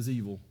against sin is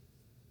evil.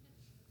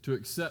 To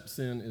accept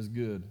sin is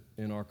good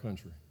in our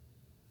country.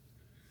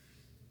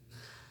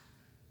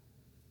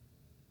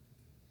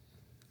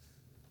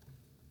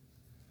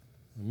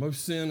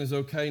 Most sin is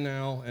okay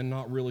now and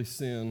not really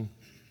sin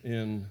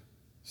in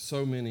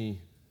so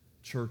many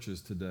churches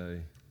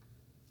today.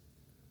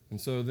 And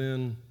so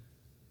then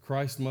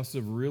Christ must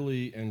have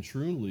really and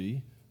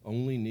truly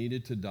only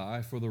needed to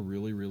die for the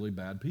really, really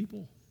bad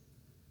people.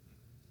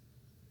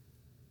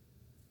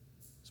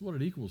 That's what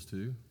it equals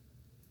to.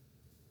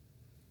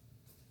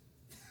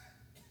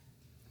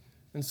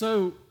 And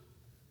so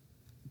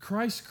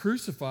Christ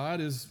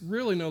crucified is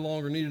really no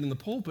longer needed in the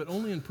pulpit,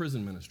 only in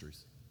prison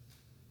ministries.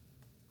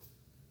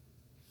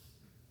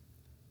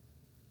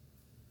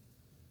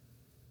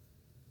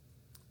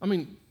 I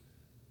mean,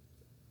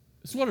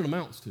 it's what it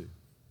amounts to.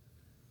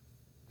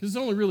 Because it's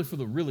only really for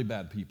the really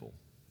bad people.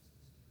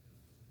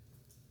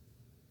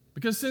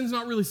 Because sin's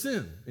not really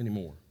sin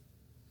anymore.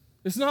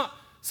 Sin's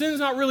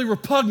not really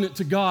repugnant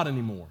to God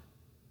anymore.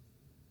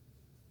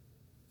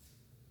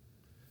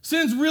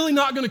 Sin's really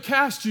not going to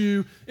cast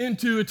you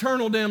into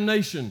eternal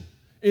damnation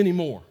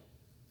anymore.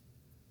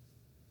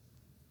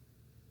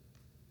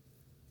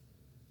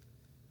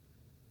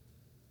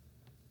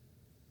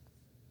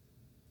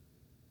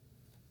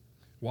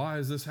 Why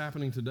is this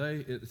happening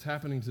today? It's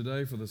happening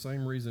today for the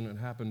same reason it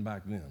happened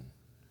back then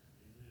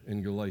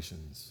in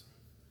Galatians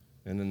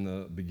and in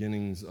the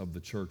beginnings of the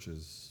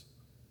churches.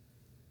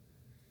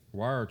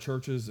 Why are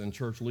churches and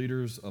church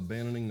leaders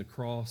abandoning the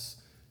cross,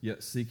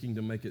 yet seeking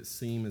to make it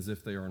seem as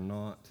if they are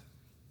not?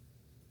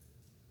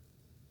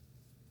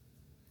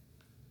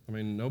 I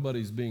mean,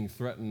 nobody's being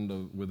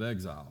threatened with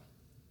exile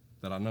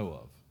that I know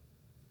of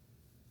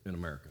in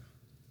America.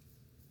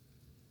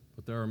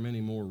 But there are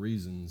many more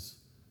reasons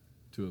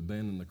to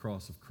abandon the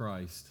cross of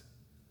Christ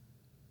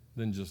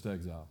than just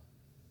exile.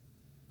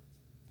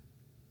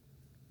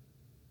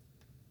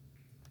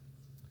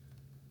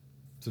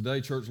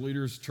 Today, church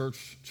leaders,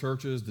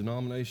 churches,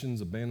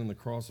 denominations abandon the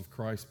cross of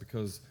Christ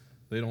because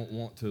they don't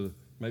want to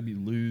maybe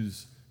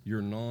lose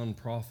your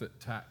nonprofit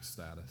tax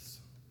status.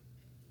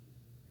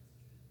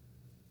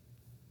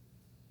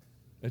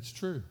 It's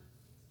true.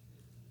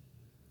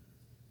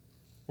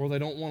 Or they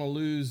don't want to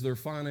lose their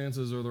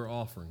finances or their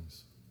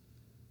offerings.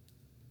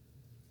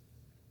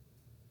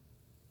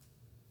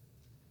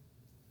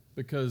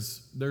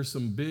 Because there's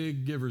some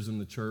big givers in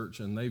the church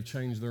and they've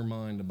changed their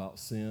mind about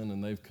sin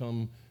and they've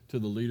come to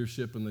the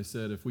leadership and they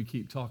said, if we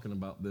keep talking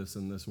about this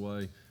in this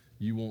way,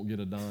 you won't get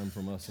a dime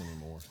from us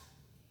anymore.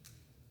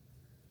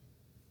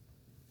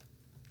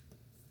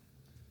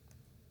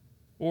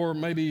 Or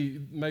maybe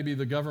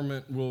the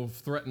government will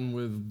threaten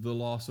with the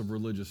loss of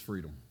religious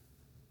freedom.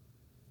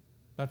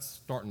 That's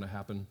starting to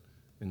happen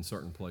in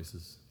certain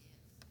places.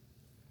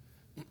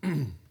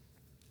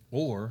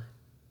 Or,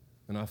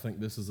 and I think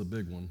this is a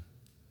big one,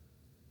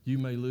 you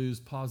may lose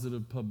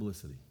positive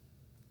publicity.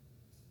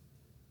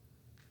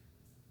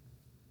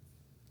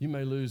 You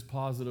may lose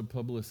positive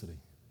publicity.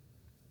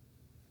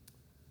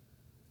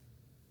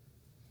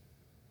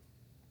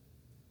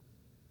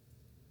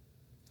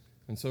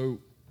 And so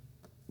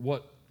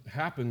what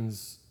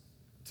happens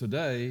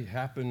today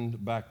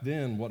happened back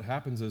then. What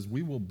happens is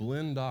we will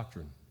blend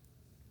doctrine.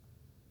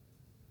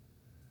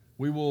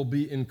 We will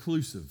be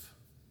inclusive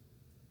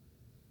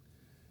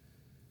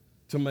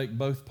to make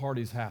both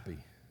parties happy.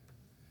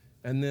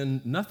 And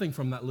then nothing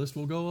from that list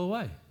will go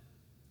away.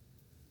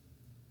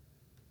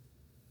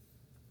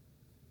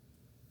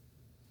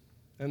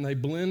 And they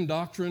blend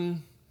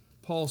doctrine,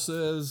 Paul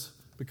says,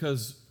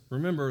 because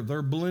remember,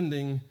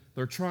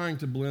 they're trying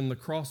to blend the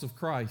cross of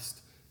Christ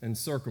and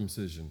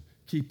circumcision,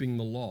 keeping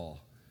the law.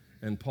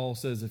 And Paul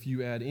says if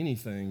you add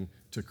anything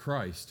to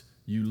Christ,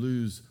 you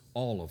lose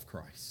all of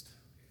Christ.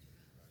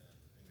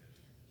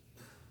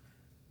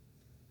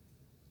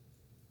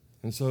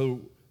 And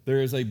so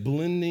there is a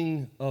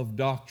blending of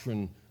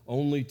doctrine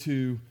only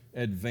to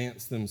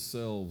advance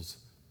themselves,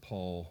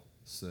 Paul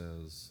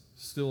says.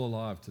 Still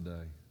alive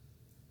today.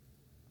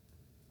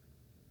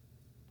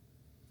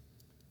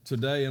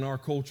 Today, in our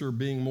culture,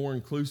 being more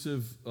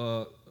inclusive,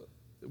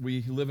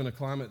 we live in a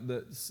climate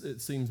that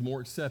it seems more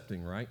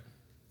accepting, right?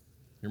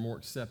 You're more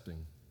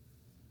accepting.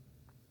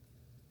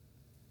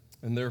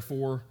 And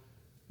therefore,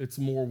 it's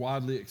more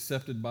widely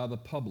accepted by the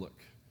public.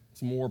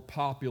 It's more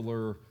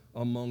popular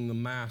among the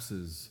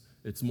masses.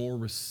 It's more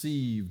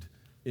received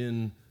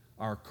in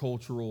our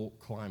cultural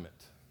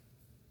climate.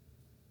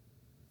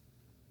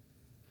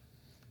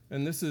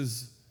 And this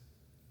is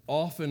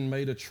often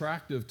made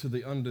attractive to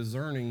the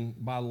undiscerning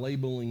by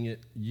labeling it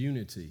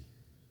unity.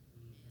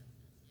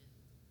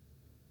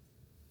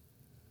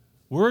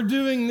 We're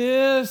doing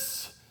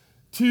this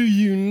to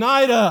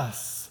unite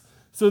us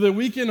so that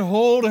we can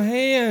hold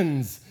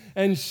hands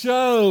and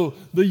show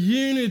the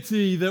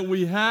unity that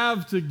we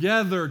have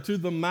together to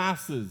the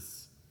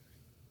masses.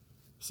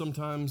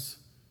 Sometimes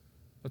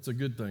that's a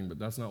good thing, but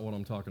that's not what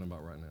I'm talking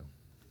about right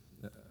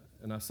now.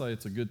 And I say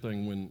it's a good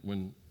thing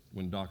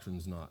when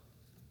doctrine's not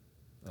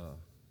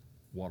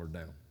watered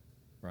down,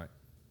 right?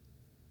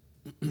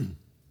 And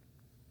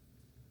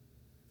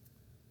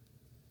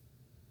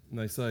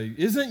they say,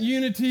 isn't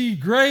unity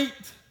great?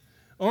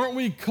 Aren't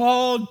we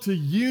called to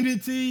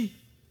unity?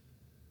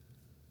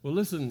 Well,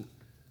 listen,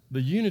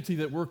 the unity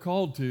that we're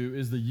called to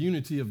is the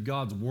unity of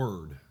God's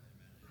Word.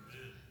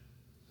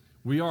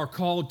 We are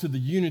called to the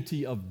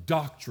unity of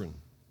doctrine.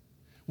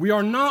 We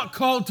are not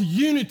called to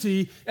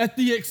unity at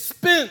the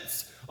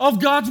expense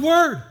of God's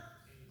Word.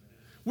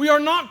 We are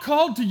not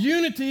called to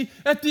unity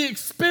at the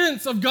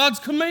expense of God's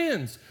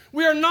commands.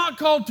 We are not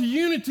called to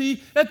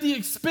unity at the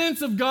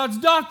expense of God's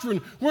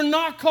doctrine. We're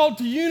not called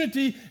to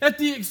unity at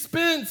the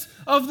expense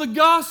of the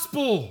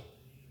gospel.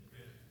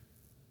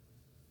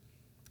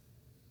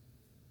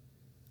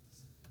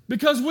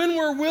 Because when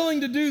we're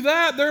willing to do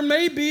that, there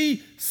may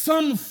be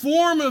some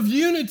form of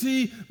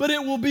unity, but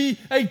it will be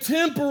a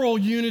temporal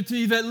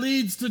unity that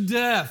leads to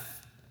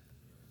death.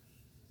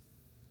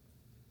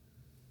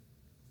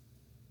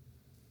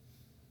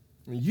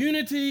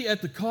 Unity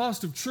at the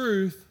cost of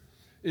truth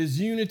is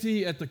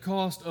unity at the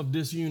cost of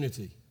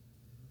disunity.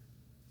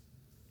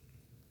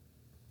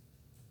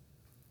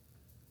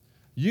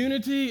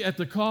 Unity at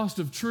the cost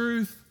of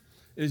truth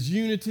is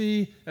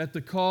unity at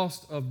the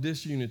cost of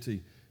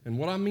disunity. And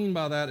what I mean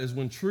by that is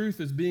when truth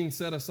is being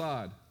set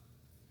aside,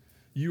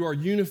 you are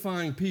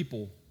unifying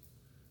people.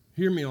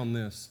 Hear me on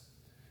this.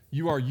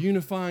 You are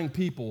unifying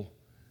people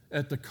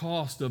at the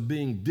cost of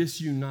being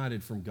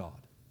disunited from God.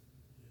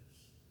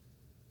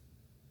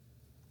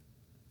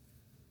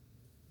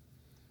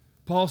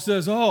 Paul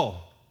says,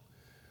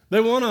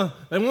 they want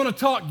to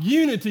talk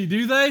unity,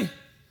 do they?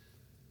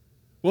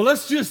 Well,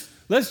 let's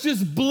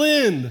just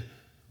blend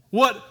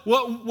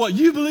what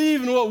you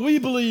believe and what we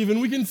believe, and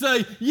we can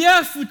say,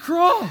 yes, the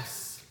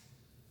cross,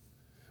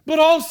 but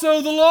also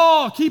the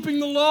law, keeping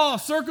the law,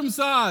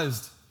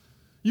 circumcised.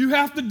 You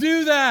have to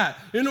do that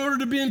in order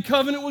to be in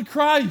covenant with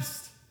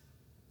Christ.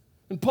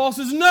 And Paul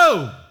says,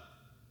 no.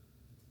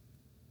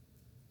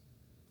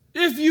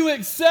 If you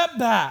accept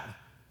that,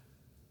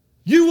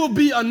 you will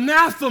be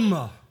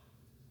anathema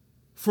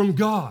from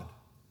God.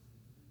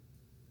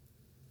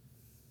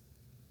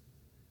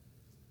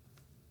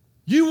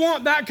 You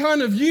want that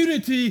kind of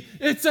unity,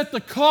 it's at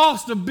the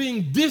cost of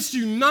being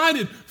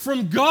disunited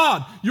from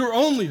God, your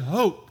only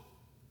hope.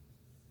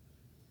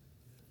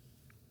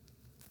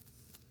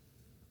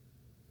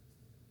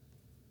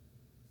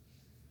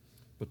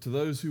 But to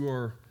those who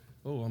are,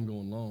 I'm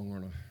going long,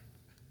 aren't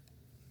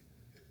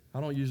I?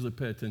 I don't usually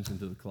pay attention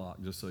to the clock,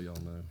 just so y'all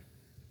know.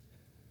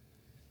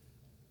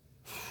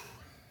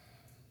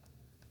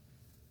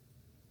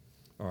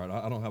 All right,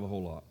 I don't have a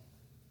whole lot.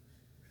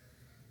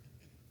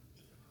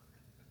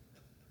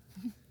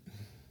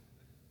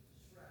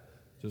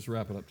 Just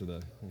wrap it up today.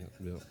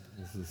 Yeah.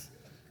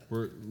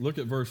 Look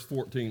at verse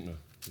 14. No,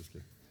 just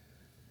kidding.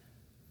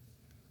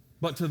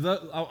 But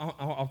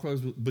I'll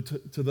close.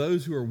 But to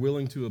those who are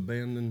willing to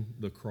abandon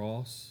the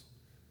cross,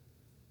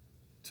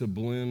 to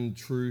blend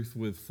truth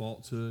with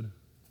falsehood,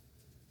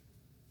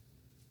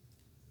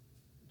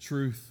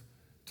 truth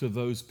to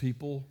those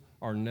people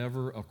are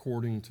never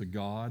according to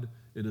God.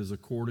 It is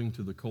according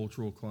to the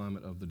cultural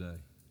climate of the day.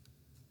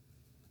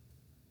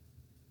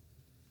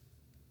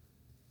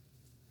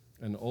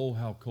 And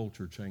how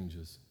culture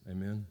changes.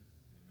 Amen?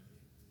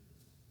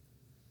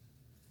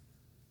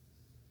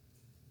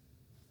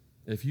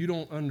 If you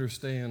don't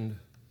understand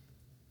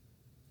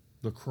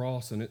the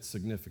cross and its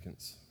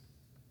significance,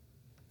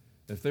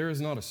 if there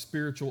is not a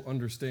spiritual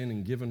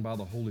understanding given by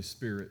the Holy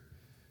Spirit,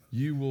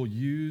 you will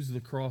use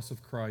the cross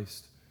of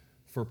Christ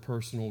for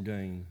personal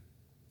gain,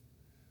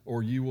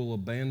 or you will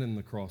abandon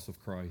the cross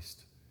of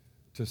Christ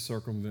to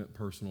circumvent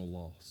personal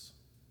loss.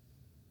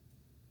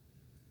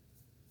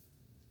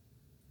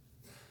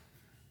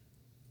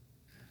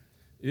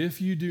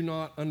 If you do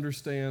not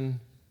understand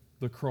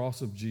the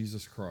cross of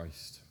Jesus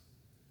Christ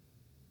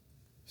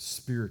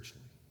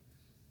spiritually,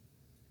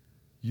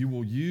 you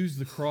will use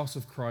the cross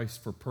of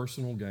Christ for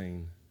personal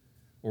gain,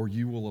 or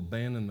you will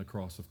abandon the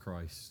cross of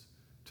Christ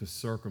to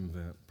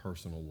circumvent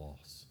personal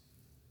loss.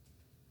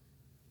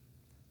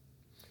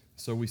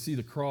 So we see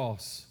the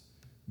cross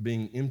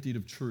being emptied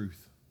of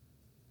truth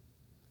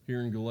here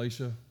in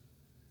Galatia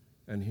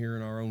and here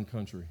in our own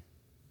country.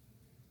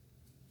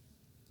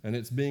 And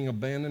it's being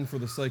abandoned for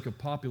the sake of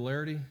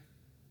popularity,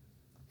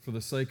 for the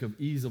sake of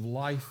ease of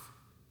life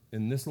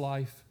in this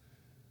life,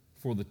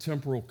 for the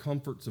temporal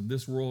comforts of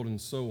this world,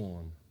 and so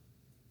on.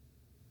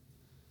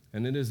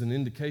 And it is an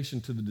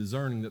indication to the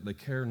discerning that they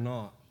care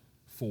not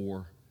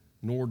for,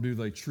 nor do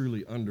they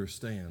truly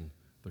understand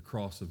the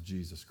cross of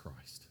Jesus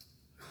Christ.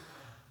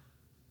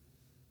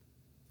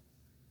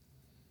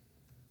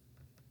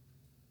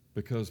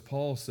 Because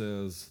Paul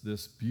says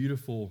this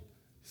beautiful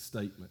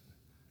statement,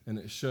 and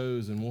it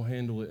shows, and we'll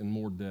handle it in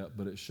more depth,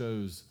 but it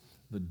shows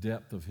the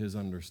depth of his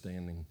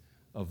understanding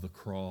of the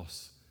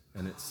cross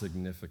and its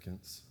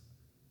significance.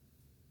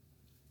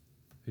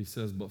 He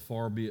says, but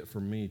far be it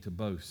from me to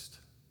boast,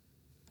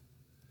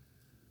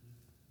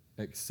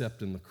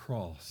 except in the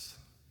cross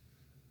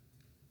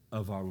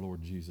of our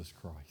Lord Jesus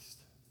Christ.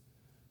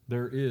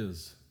 There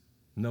is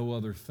no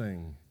other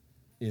thing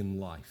in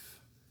life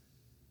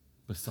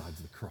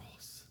besides the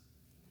cross.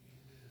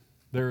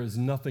 There is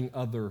nothing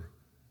other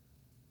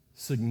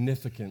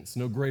significance,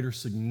 no greater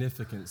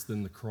significance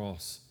than the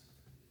cross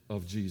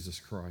of Jesus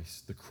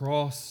Christ. The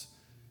cross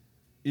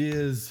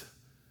is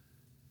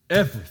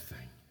everything.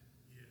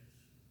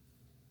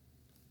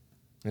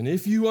 And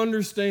if you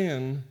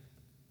understand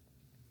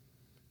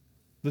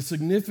the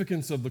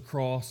significance of the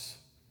cross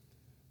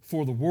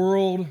for the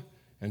world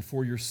and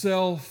for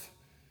yourself,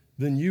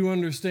 then you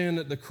understand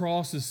that the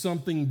cross is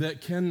something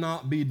that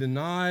cannot be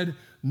denied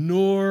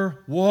nor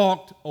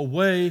walked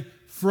away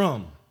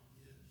from.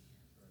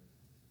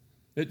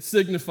 It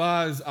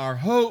signifies our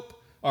hope,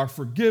 our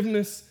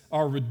forgiveness,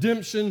 our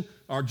redemption,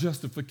 our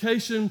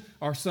justification,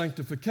 our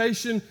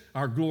sanctification,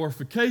 our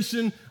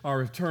glorification,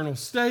 our eternal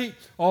state,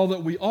 all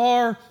that we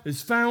are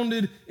is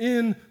founded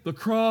in the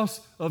cross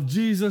of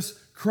Jesus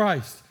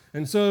Christ.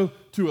 And so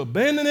to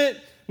abandon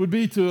it would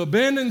be to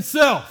abandon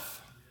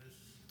self.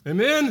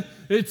 Amen?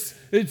 It's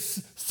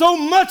so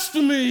much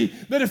to me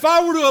that if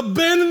I were to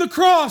abandon the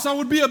cross, I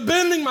would be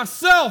abandoning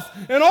myself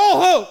and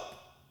all hope,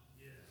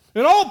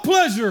 and all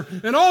pleasure,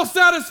 and all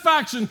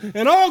satisfaction,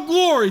 and all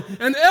glory,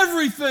 and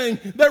everything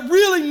that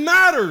really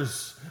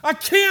matters. I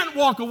can't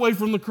walk away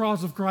from the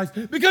cross of Christ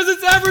because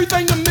it's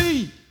everything to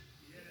me.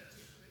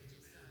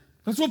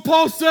 That's what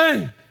Paul's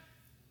saying.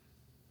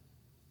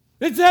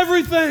 It's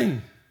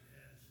everything.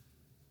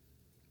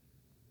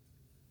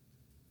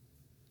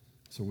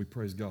 So we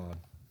praise God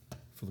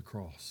for the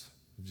cross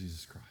of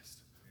Jesus Christ.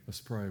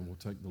 Let's pray and we'll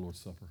take the Lord's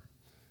Supper.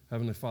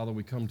 Heavenly Father,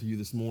 we come to you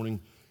this morning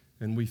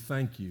and we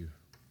thank you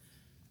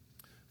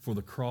for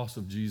the cross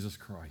of Jesus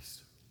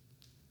Christ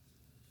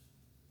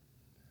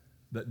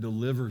that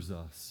delivers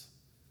us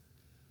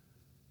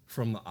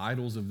from the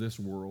idols of this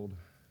world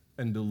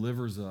and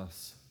delivers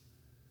us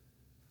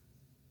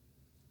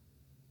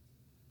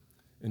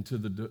into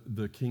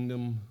the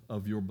kingdom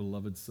of your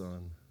beloved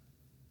Son,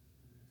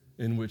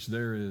 in which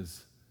there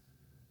is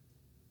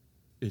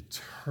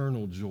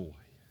eternal joy,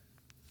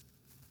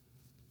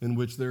 in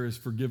which there is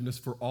forgiveness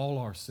for all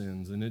our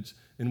sins,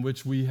 in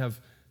which we have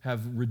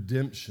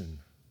redemption,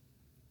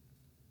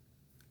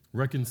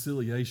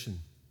 reconciliation,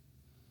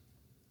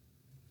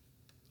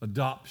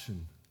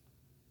 adoption,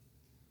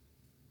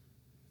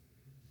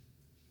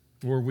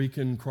 where we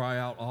can cry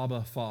out,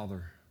 Abba,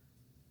 Father.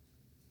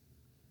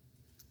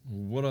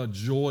 What a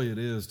joy it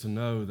is to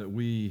know that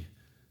we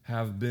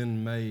have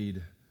been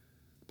made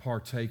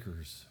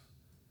partakers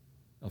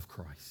of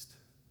Christ,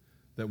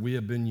 that we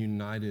have been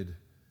united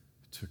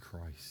to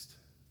Christ.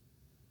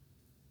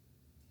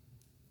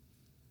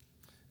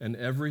 And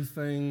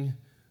everything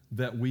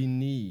that we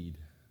need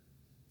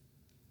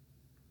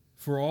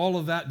for all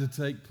of that to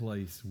take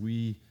place,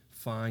 we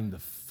find the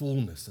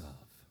fullness of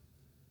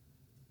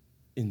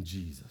in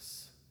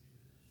Jesus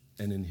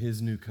and in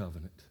his new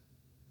covenant,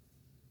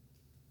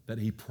 that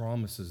he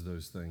promises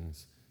those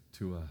things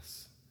to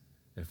us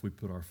if we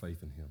put our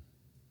faith in him.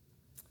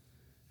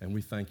 And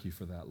we thank you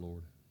for that,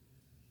 Lord.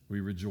 We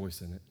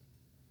rejoice in it.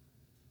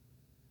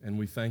 And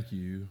we thank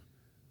you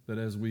that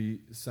as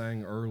we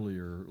sang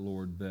earlier,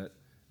 Lord, that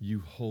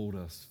you hold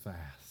us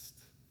fast,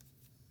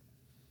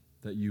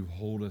 that you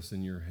hold us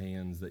in your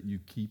hands, that you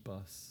keep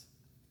us.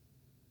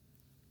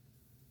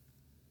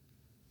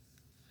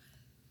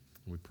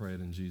 We pray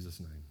it in Jesus'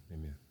 name.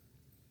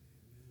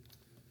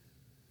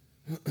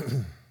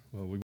 Amen. Well, we